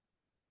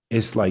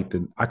 it's like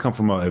I come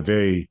from a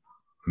very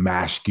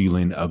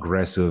masculine,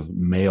 aggressive,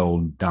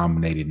 male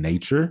dominated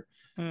nature.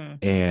 mm,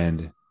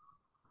 And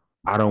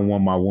I don't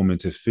want my woman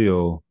to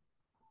feel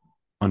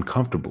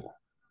uncomfortable.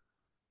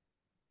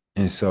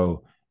 And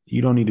so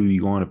you don't need to be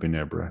going up in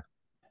there, bro.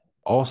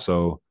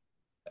 Also,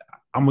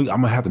 I'm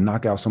gonna have to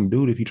knock out some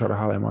dude if he try to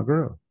holler at my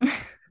girl.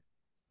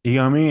 You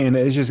know what I mean? And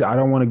it's just I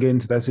don't want to get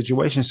into that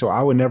situation. So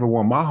I would never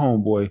want my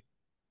homeboy,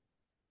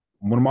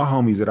 one of my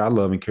homies that I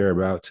love and care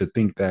about, to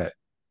think that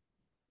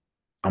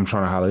I'm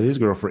trying to holler at this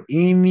girl for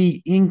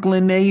any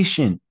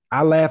inclination.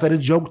 I laugh at a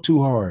joke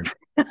too hard.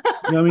 You know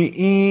what I mean?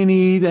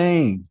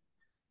 Anything.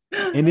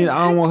 And then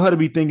I don't want her to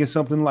be thinking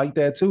something like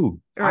that too.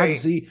 I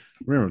just right. see,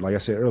 remember, like I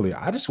said earlier,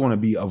 I just want to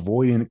be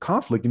avoiding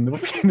conflict in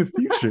the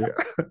future.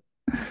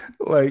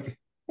 Like,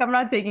 I'm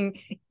not taking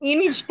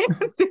any chance.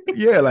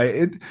 yeah, like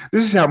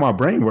this is how my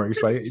brain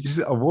works. Like, just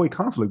avoid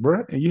conflict,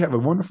 bro, and you have a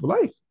wonderful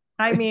life.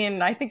 I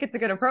mean, I think it's a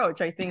good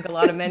approach. I think a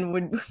lot of men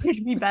would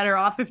be better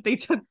off if they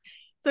took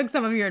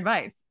some of your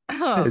advice.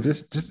 Yeah,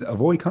 just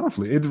avoid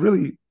conflict. It's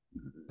really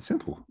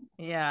simple.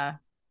 Yeah.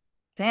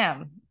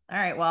 Damn. All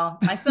right. Well,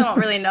 I still don't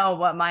really know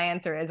what my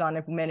answer is on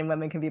if men and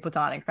women can be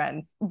platonic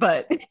friends,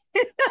 but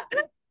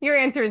your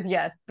answer is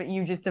yes, but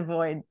you just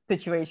avoid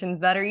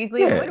situations that are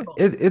easily Yeah, avoidable.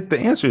 the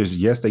answer is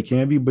yes, they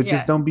can be, but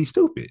just Yeah. don't be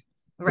stupid.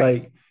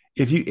 Right. Like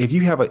if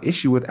you have an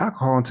issue with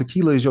alcohol and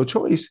tequila is your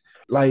choice,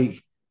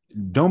 like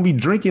don't be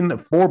drinking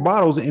 4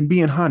 bottles and be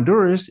in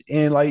Honduras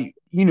and like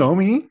you know what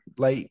I mean.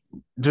 Like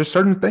there's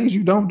certain things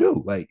you don't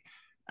do. Like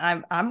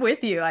I'm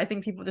with you. I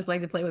think people just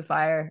like to play with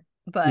fire,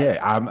 but Yeah,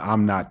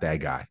 I'm not that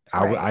guy.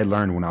 right. I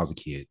learned when I was a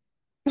kid.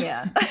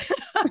 Yeah.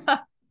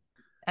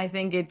 I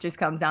think it just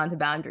comes down to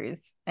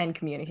boundaries and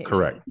communication.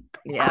 Correct.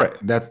 Yeah. Correct.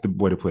 That's the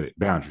way to put it.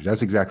 Boundaries.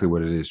 That's exactly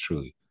what it is,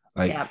 truly.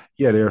 Like, Yeah.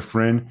 yeah, they're a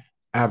friend.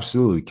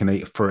 Absolutely. Can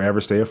they forever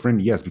stay a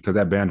friend? Yes, because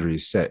that boundary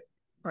is set.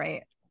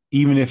 Right.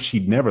 Even if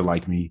she'd never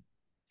like me,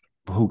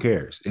 who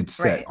cares? It's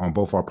set Right. on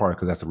both our part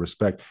because that's a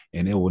respect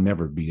and it will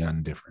never be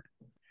done different.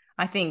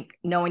 I think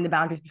knowing the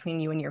boundaries between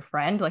you and your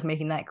friend, like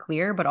making that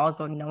clear, but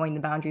also knowing the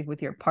boundaries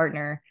with your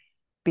partner,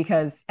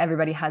 because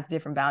everybody has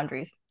different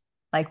boundaries.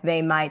 Like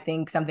they might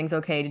think something's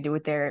okay to do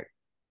with their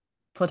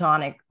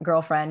platonic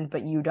girlfriend,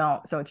 but you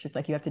don't. So it's just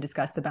like you have to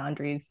discuss the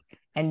boundaries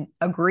and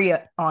agree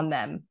on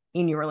them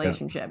in your Yeah.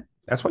 relationship.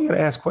 That's why you got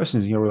to ask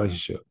questions in your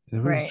relationship. It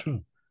really is Right.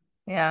 true.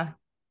 Yeah.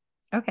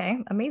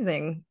 Okay.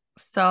 Amazing.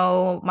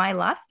 So my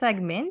last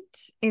segment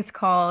is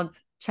called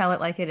Tell It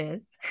Like It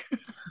Is.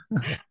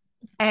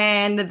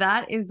 And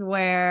that is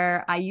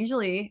where I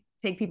usually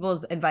take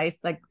people's advice,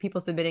 like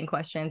people submitting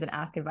questions and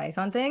ask advice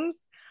on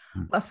things.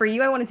 But for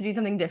you, I wanted to do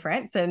something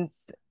different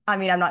since, I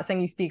mean, I'm not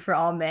saying you speak for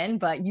all men,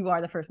 but you are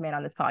the first man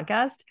on this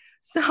podcast.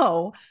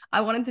 So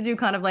I wanted to do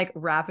kind of like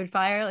rapid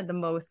fire, like the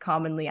most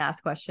commonly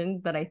asked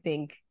questions that I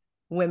think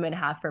women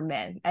have for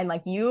men. And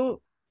like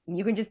you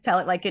can just tell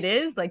it like it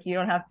is. Like you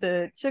don't have to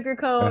Okay.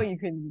 sugarcoat. You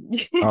can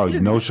Oh,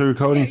 just, no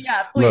sugarcoating?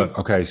 yeah, please Look,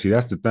 okay, see,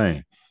 that's the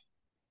thing.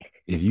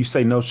 If you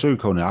say no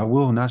sugarcoating, I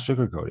will not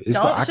sugarcoat it. It's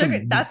like don't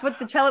sugar. That's what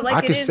the tell it I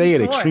like it can is say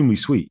is it for. extremely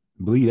sweet.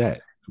 Believe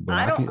that. But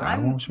I don't. I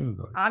won't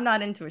sugarcoat it. I'm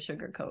not into a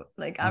sugar coat.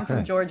 Like I'm from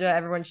Okay. Georgia.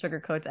 Everyone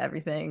sugarcoats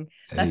everything.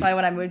 That's why Hey,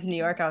 when I moved to New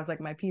York, I was like,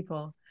 my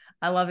people,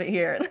 I love it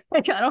here.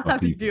 Like I don't my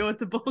have to deal people. with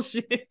the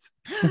bullshit.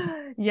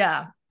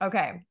 Yeah.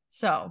 Okay.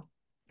 So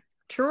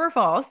true or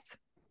false?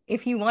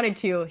 If he wanted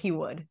to, he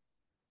would.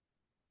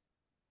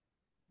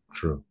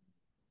 True.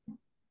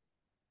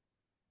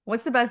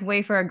 What's the best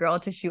way for a girl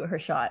to shoot her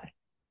shot?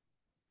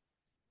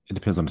 It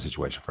depends on the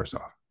situation, first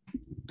off.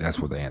 That's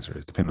what the answer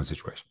is. Depending on the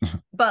situation.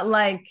 But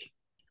like,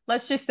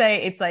 let's just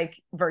say it's like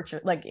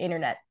virtual, like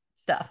internet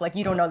stuff. Like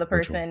you don't know the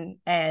Virtual. person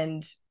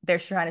and they're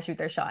trying to shoot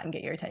their shot and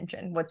get your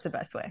attention. What's the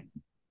best way?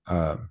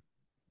 Um,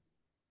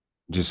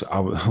 just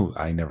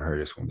I never heard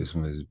this one. This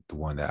one is the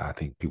one that I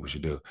think people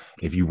should do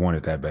if you want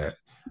it that bad.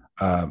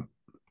 Um,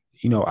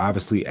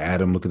 obviously add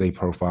them, look at their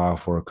profile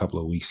for a couple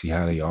of weeks, see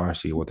how they are,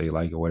 see what they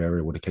like or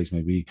whatever, what the case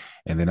may be.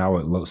 And then I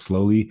would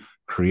slowly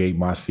create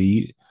my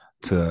feed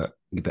to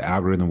get the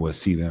algorithm would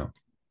see them.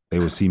 They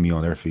would see me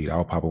on their feed.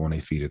 I'll pop up on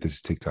their feed. If this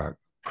is TikTok,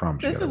 I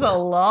promise you This that'll is a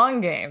work.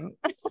 long game.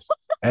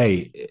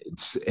 Hey,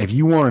 if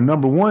you want a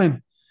number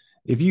one,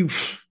 if you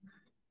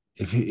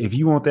if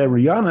you want that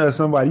Rihanna or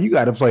somebody, you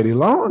got to play the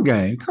long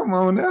game. Come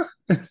on now.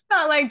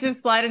 Not like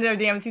just slide into their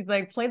DMs. He's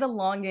like, play the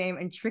long game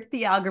and trick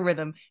the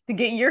algorithm to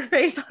get your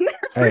face on their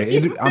Hey,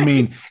 pretty I face.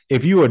 mean,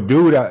 if you a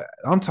dude,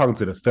 I'm talking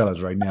to the fellas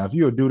right now. If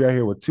you a dude out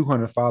here with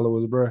 200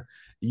 followers, bro,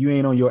 you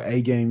ain't on your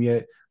A game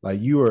yet.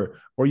 Like you are,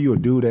 or you a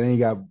dude that ain't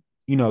got,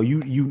 you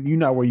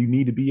not where you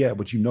need to be at,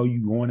 but you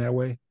going that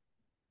way.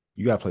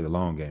 You got to play the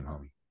long game,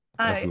 homie.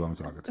 That's I who I'm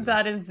talking to.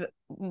 that is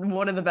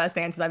one of the best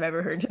answers I've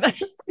ever heard to that.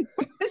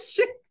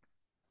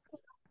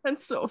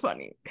 That's so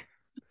funny.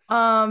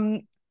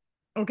 Um,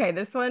 okay,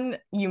 this one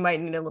you might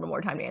need a little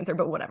more time to answer,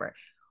 but whatever.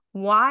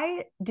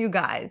 Why do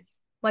guys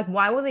like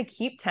why will they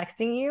keep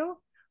texting you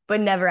but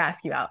never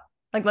ask you out?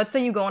 Like let's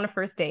say you go on a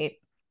first date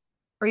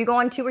or you go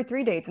on 2 or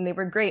 3 dates and they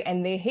were great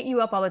and they hit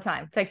you up all the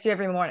time, text you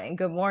every morning,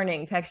 good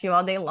morning, text you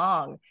all day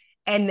long.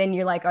 And then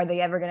you're like, are they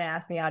ever gonna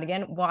ask me out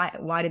again?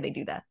 Why did they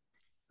do that?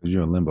 Because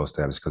you're in limbo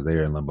status because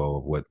they're in limbo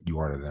of what you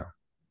are to them.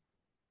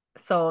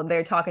 So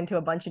they're talking to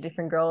a bunch of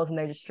different girls and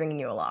they're just stringing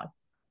you along.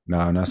 No,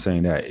 I'm not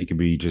saying that. It could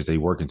be just they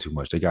working too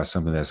much. They got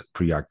something that's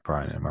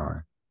preoccupying in their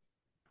mind,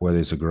 whether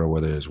it's a girl,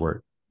 whether it's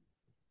work.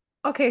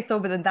 Okay, so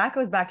but then that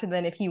goes back to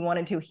then if he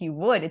wanted to, he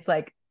would. It's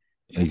like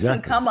he can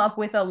Exactly. come up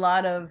with a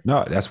lot of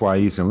No, that's why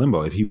he's in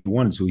limbo. If he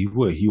wanted to, he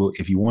would. He will.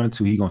 If he wanted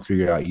to, he gonna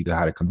figure out either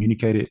how to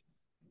communicate it,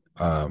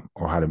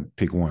 or how to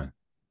pick one.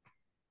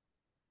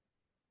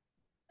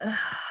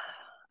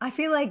 I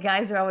feel like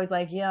guys are always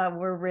like, yeah,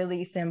 we're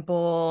really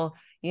simple,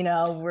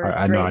 we're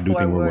I know. I do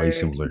think we're way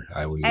straightforward.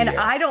 simpler. And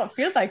Yeah. I don't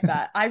feel like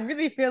that. I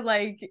really feel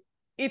like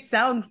it's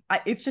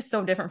just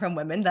so different from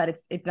women that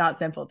it's not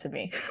simple to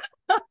me.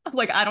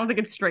 Like I don't think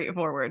it's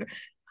straightforward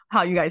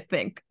how you guys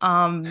think.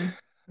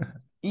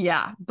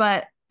 Yeah,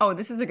 but oh,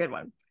 this is a good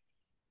one.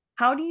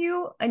 How do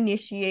you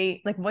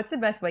initiate, like what's the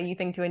best way you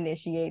think to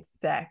initiate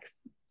sex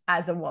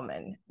as a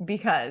woman?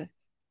 Because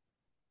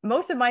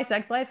most of my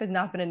sex life has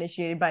not been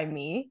initiated by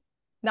me,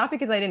 not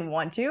because I didn't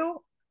want to,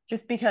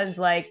 just because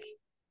like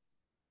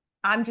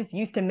I'm just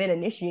used to men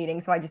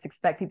initiating, so I just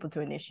expect people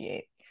to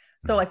initiate.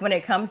 So like when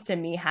it comes to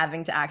me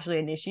having to actually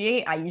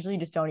initiate, I usually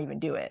just don't even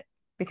do it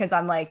because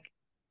I'm like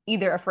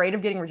either afraid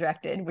of getting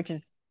rejected, which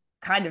is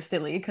kind of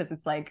silly because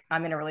it's like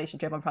I'm in a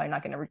relationship, I'm probably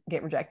not going to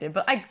get rejected,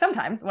 but I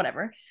sometimes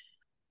whatever.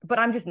 But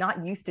I'm just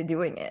not used to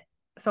doing it.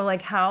 So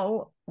like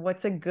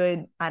what's a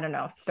good, I don't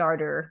know,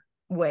 starter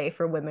way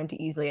for women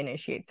to easily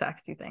initiate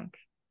sex, do you think?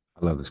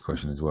 I love this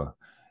question as well.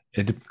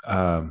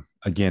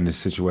 Again,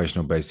 this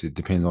situational based. It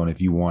depends on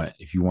if you want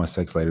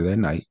sex later that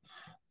night,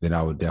 then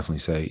I would definitely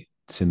say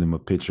send them a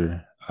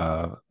picture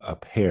of a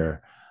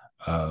pair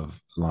of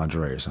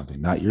lingerie or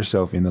something. Not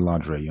yourself in the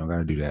lingerie. You don't got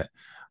to do that,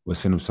 but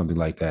send them something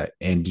like that.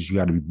 And just you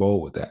got to be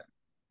bold with that.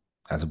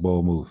 That's a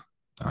bold move.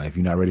 If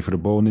you're not ready for the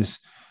boldness,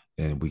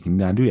 then we can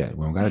not do that.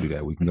 We don't got to do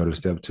that. We can go to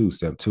step two.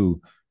 Step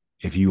two,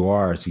 if you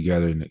are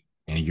together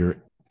and you're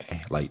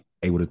like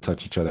able to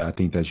touch each other, I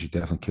think that you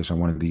definitely kiss on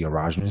one of the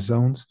erogenous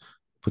zones,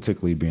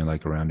 particularly being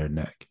like around their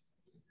neck.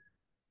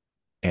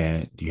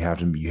 And you have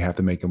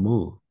to make a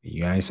move.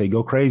 You ain't say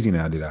go crazy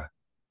now, did I?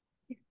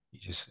 You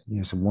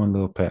just one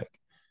little peck,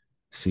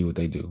 see what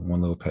they do.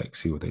 One little peck,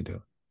 see what they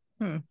do.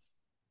 Hmm.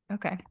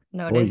 Okay,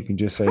 Or noted. you can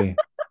just say,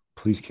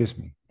 please kiss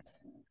me.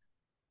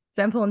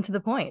 Simple and to the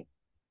point.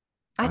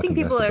 I I think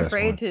think that's people the are best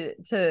afraid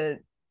one.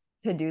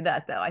 to do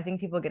that though. I think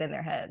people get in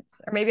their heads,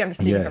 or maybe I'm just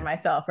speaking for Yeah.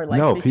 myself, or like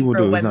No, speaking people for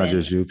do. It's not women.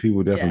 just you.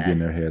 People definitely get Yeah, in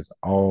their heads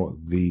all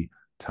the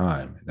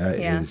time. That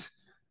yeah, is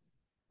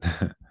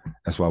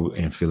that's why we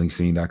in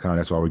feelingscene.com,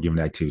 that's why we're giving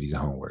activities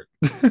and homework.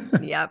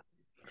 yep.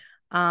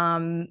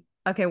 Um.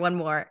 Okay, one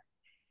more.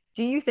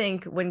 Do you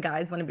think when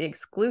guys want to be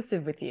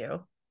exclusive with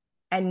you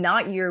and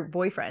not your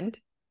boyfriend,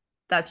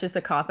 that's just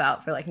a cop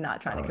out for like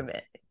not trying to Oh,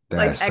 commit?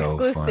 Like that's so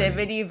funny.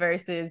 exclusivity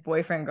versus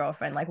boyfriend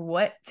girlfriend. Like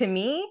what to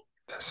me,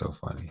 That's so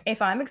funny.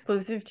 if I'm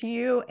exclusive to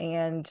you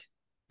and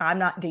I'm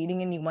not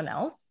dating anyone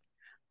else,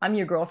 I'm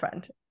your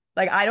girlfriend.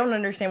 Like I don't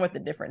understand what the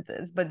difference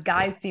is, but Yeah.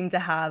 guys seem to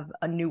have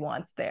a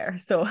nuance there.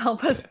 So Yeah.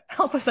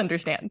 help us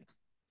understand.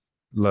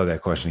 Love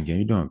that question again.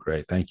 You're doing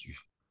great. Thank you.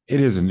 It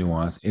is a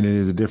nuance and it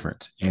is a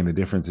difference. And the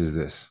difference is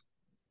this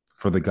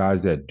for the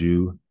guys that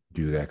do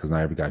that, because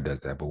not every guy does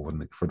that, but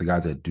for the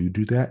guys that do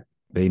that,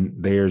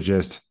 they are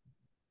just,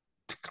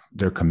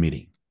 they're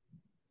committing.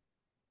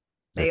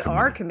 They're They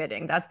are committing.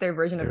 committing. That's their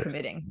version of They're,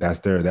 committing. that's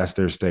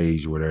their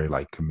stage where they're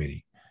like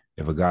committing.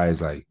 If a guy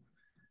is like,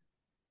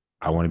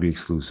 I want to be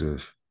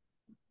exclusive,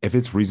 if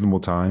it's reasonable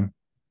time,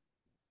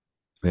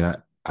 then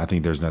I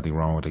think there's nothing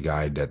wrong with a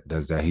guy that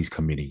does that. He's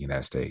committing in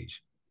that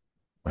stage.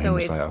 For him, So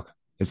it's like, it's okay.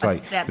 It's a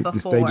like step the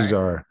stages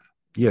before. are,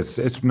 yes,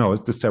 it's no,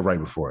 it's the step right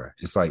before.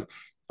 It's like,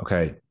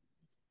 okay,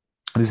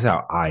 this is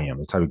how I am,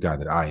 the type of guy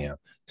that I am.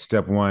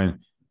 Step one,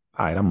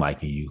 all right, I'm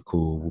liking you,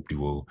 cool, whoop de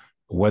woo.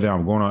 Whether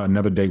I'm going on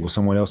another date with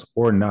someone else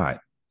or not,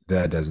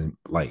 that doesn't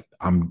like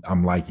I'm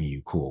liking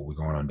you, cool. We're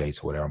going on dates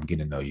or whatever. I'm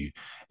getting to know you,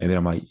 and then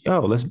I'm like, yo,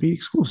 let's be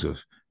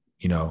exclusive.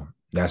 You know,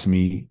 that's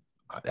me.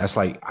 That's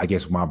like I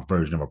guess my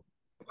version of a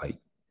like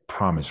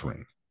promise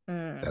ring.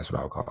 Mm. That's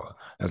what I'll call it.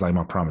 That's like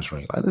my promise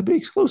ring. Like, let's be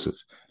exclusive.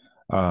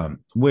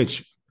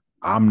 Which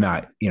I'm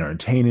not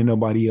entertaining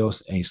nobody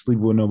else, ain't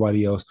sleeping with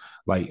nobody else.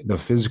 Like the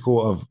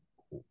physical of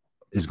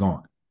is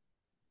gone.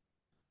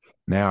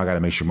 Now I got to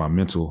make sure my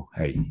mental.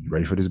 Hey, you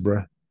ready for this,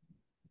 bruh?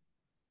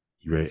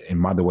 You ready?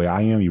 And the way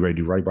I am, you ready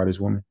to do right by this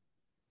woman?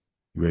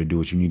 You ready to do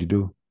what you need to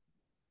do?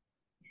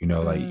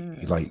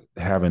 Mm. Like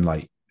having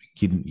like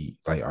getting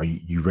like, are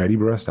you ready,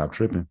 bruh? Stop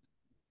tripping.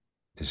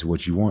 This is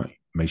what you want.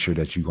 Make sure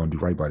that you're gonna do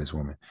right by this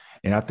woman.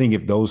 And I think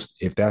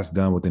if that's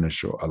done within a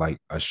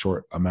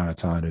short amount of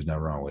time, there's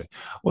nothing wrong with it.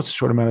 What's a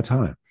short amount of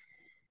time?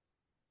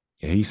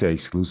 Yeah, he said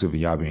exclusive,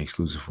 and y'all been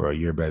exclusive for a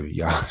year, baby.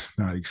 Y'all is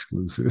not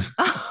exclusive.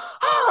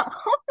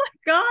 Oh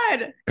my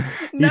God.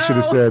 He should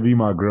have No. said, "Be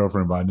my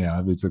girlfriend" by now.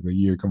 If it took a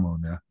year, come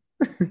on now.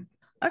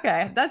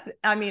 Okay.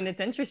 I mean, it's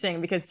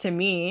interesting because to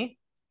me,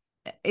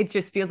 it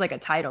just feels like a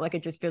title. Like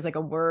it just feels like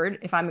a word.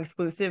 If I'm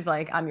exclusive,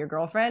 like I'm your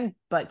girlfriend,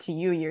 but to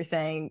you, you're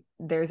saying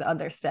there's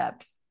other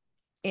steps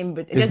but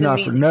it It's doesn't not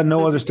for mean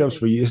no other exclusive steps isn't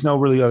for you. It's no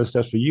really other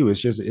steps for you. It's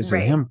just it's a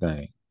right. him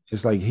thing.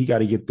 It's like he got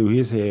to get through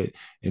his head.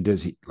 And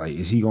does he like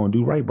is he gonna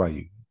do right by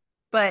you?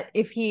 But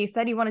if he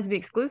said he wanted to be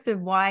exclusive,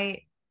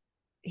 why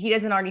he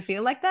doesn't already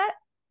feel like that?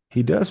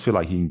 He does feel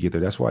like he can get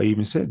there. That's why he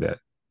even said that.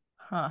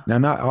 Huh. Now,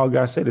 not all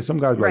guys say that. Some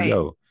guys be like, Right.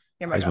 "Yo,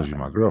 You're I my just want you to be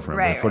girlfriend. my girlfriend."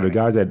 But Right, for right, the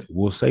right. guys that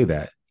will say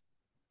that,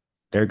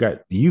 they're got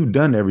you've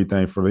done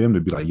everything for them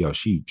to be like, "Yo,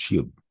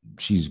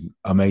 she's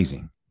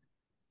amazing.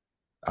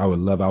 I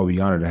would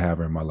be honored to have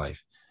her in my life."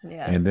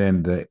 Yeah. And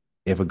then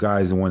if a guy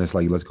is the one that's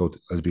like,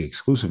 let's be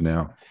exclusive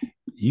now,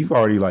 you've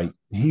already like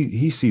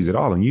he sees it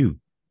all in you.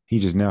 He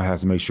just now has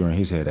to make sure in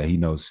his head that he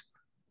knows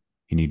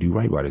he need to do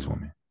right by this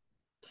woman.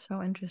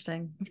 So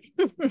interesting.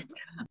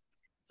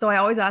 So I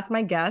always ask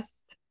my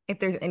guests if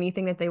there's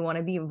anything that they want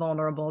to be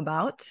vulnerable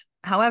about.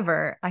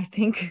 However, I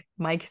think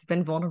Mike has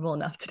been vulnerable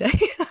enough today,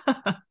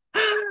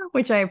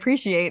 which I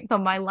appreciate. So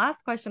my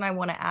last question I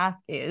want to ask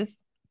is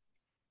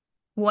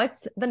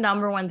what's the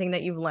number one thing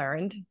that you've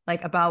learned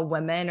like about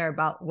women or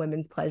about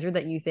women's pleasure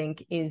that you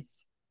think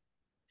is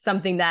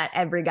something that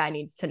every guy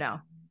needs to know?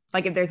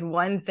 Like if there's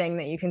one thing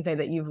that you can say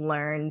that you've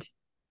learned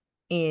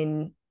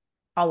in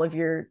all of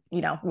your,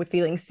 with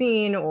feeling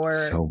seen or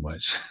So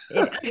much.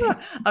 it,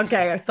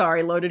 okay,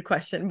 sorry, loaded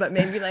question, but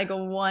maybe like a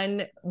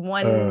one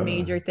uh,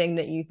 major thing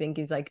that you think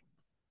is like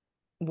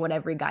what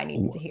every guy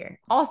needs to hear.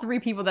 All three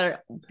people that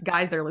are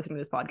guys that are listening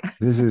to this podcast.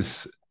 this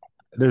is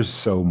there's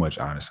so much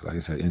honestly, like I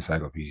said,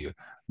 encyclopedia.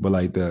 But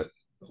like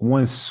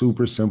One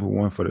super simple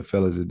one for the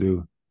fellas to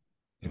do,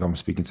 if I'm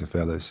speaking to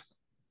fellas,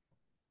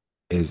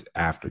 is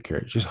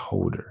aftercare. Just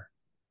hold her.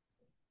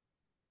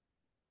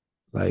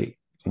 Like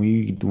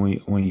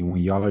when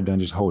y'all are done,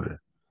 just hold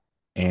her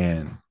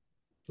and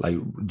like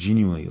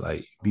genuinely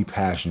like be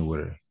passionate with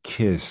her,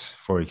 kiss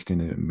for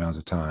extended amounts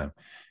of time,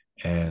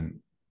 and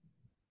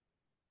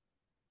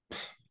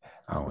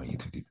I don't want to get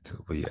too deep into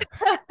it, but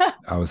yeah,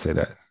 I would say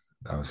that.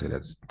 I would say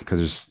that's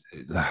because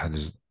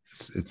there's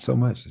it's so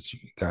much that you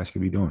guys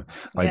could be doing.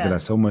 Like Yeah.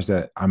 that, so much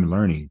that I'm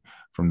learning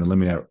from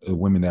the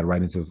women that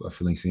write into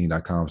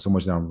feelingseen.com. So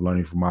much that I'm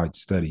learning from my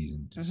studies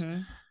and just Hmm.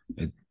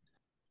 it.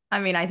 I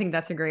mean, I think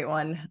that's a great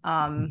one.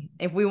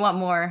 If we want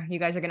more, you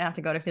guys are gonna have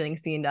to go to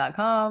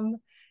feelingseen.com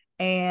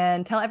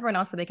and tell everyone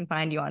else where they can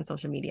find you on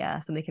social media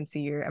so they can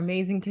see your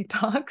amazing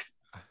TikToks.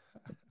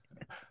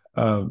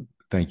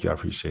 Thank you, I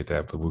appreciate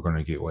that, but we're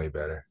gonna get way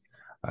better.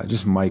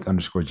 Just Mike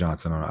underscore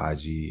Johnson on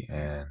IG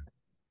and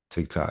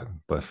TikTok,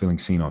 but feeling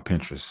seen on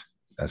Pinterest.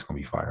 That's gonna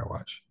be fire.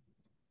 Watch.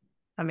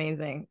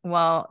 Amazing.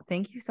 Well,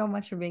 thank you so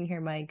much for being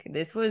here, Mike.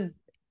 This was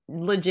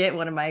legit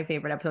one of my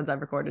favorite episodes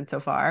I've recorded so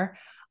far.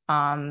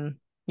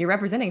 You're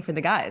representing for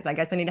the guys. I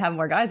guess I need to have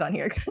more guys on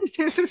here because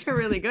this is a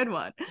really good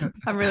one.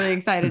 I'm really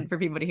excited for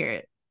people to hear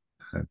it.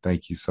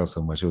 Thank you so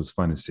much. It was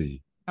fun to see you.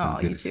 It was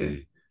Oh, good you to see too.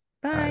 you.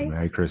 All right, Bye.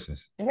 Merry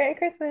Christmas. Merry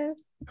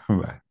Christmas.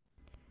 Bye.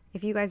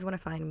 If you guys want to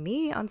find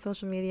me on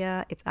social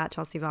media, it's at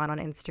Chelsea Vaughn on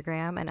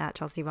Instagram and at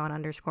Chelsea Vaughn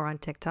underscore on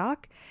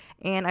TikTok.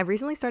 And I've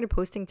recently started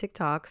posting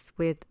TikToks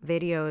with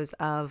videos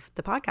of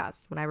the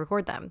podcasts when I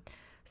record them.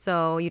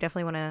 So you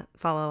definitely want to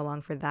follow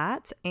along for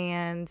that.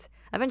 And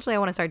eventually I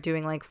want to start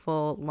doing like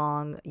full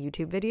long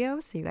YouTube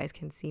videos so you guys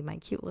can see my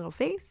cute little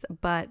face,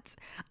 but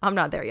I'm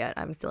not there yet.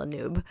 I'm still a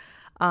noob.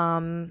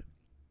 Um,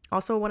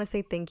 Also, want to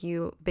say thank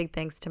you. Big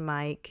thanks to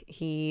Mike.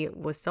 He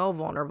was so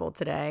vulnerable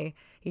today.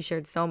 He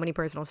shared so many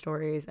personal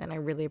stories, and I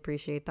really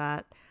appreciate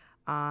that.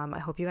 I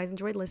hope you guys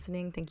enjoyed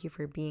listening. Thank you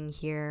for being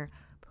here.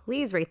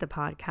 Please rate the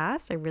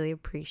podcast. I really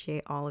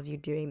appreciate all of you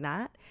doing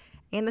that.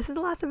 And this is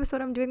the last episode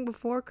I'm doing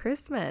before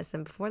Christmas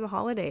and before the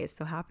holidays.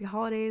 So happy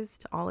holidays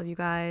to all of you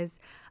guys.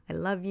 I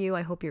love you.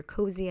 I hope you're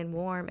cozy and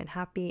warm and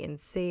happy and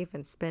safe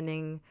and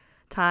spending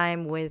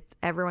time with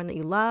everyone that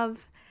you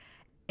love.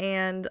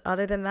 And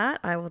other than that,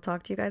 I will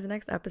talk to you guys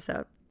next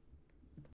episode.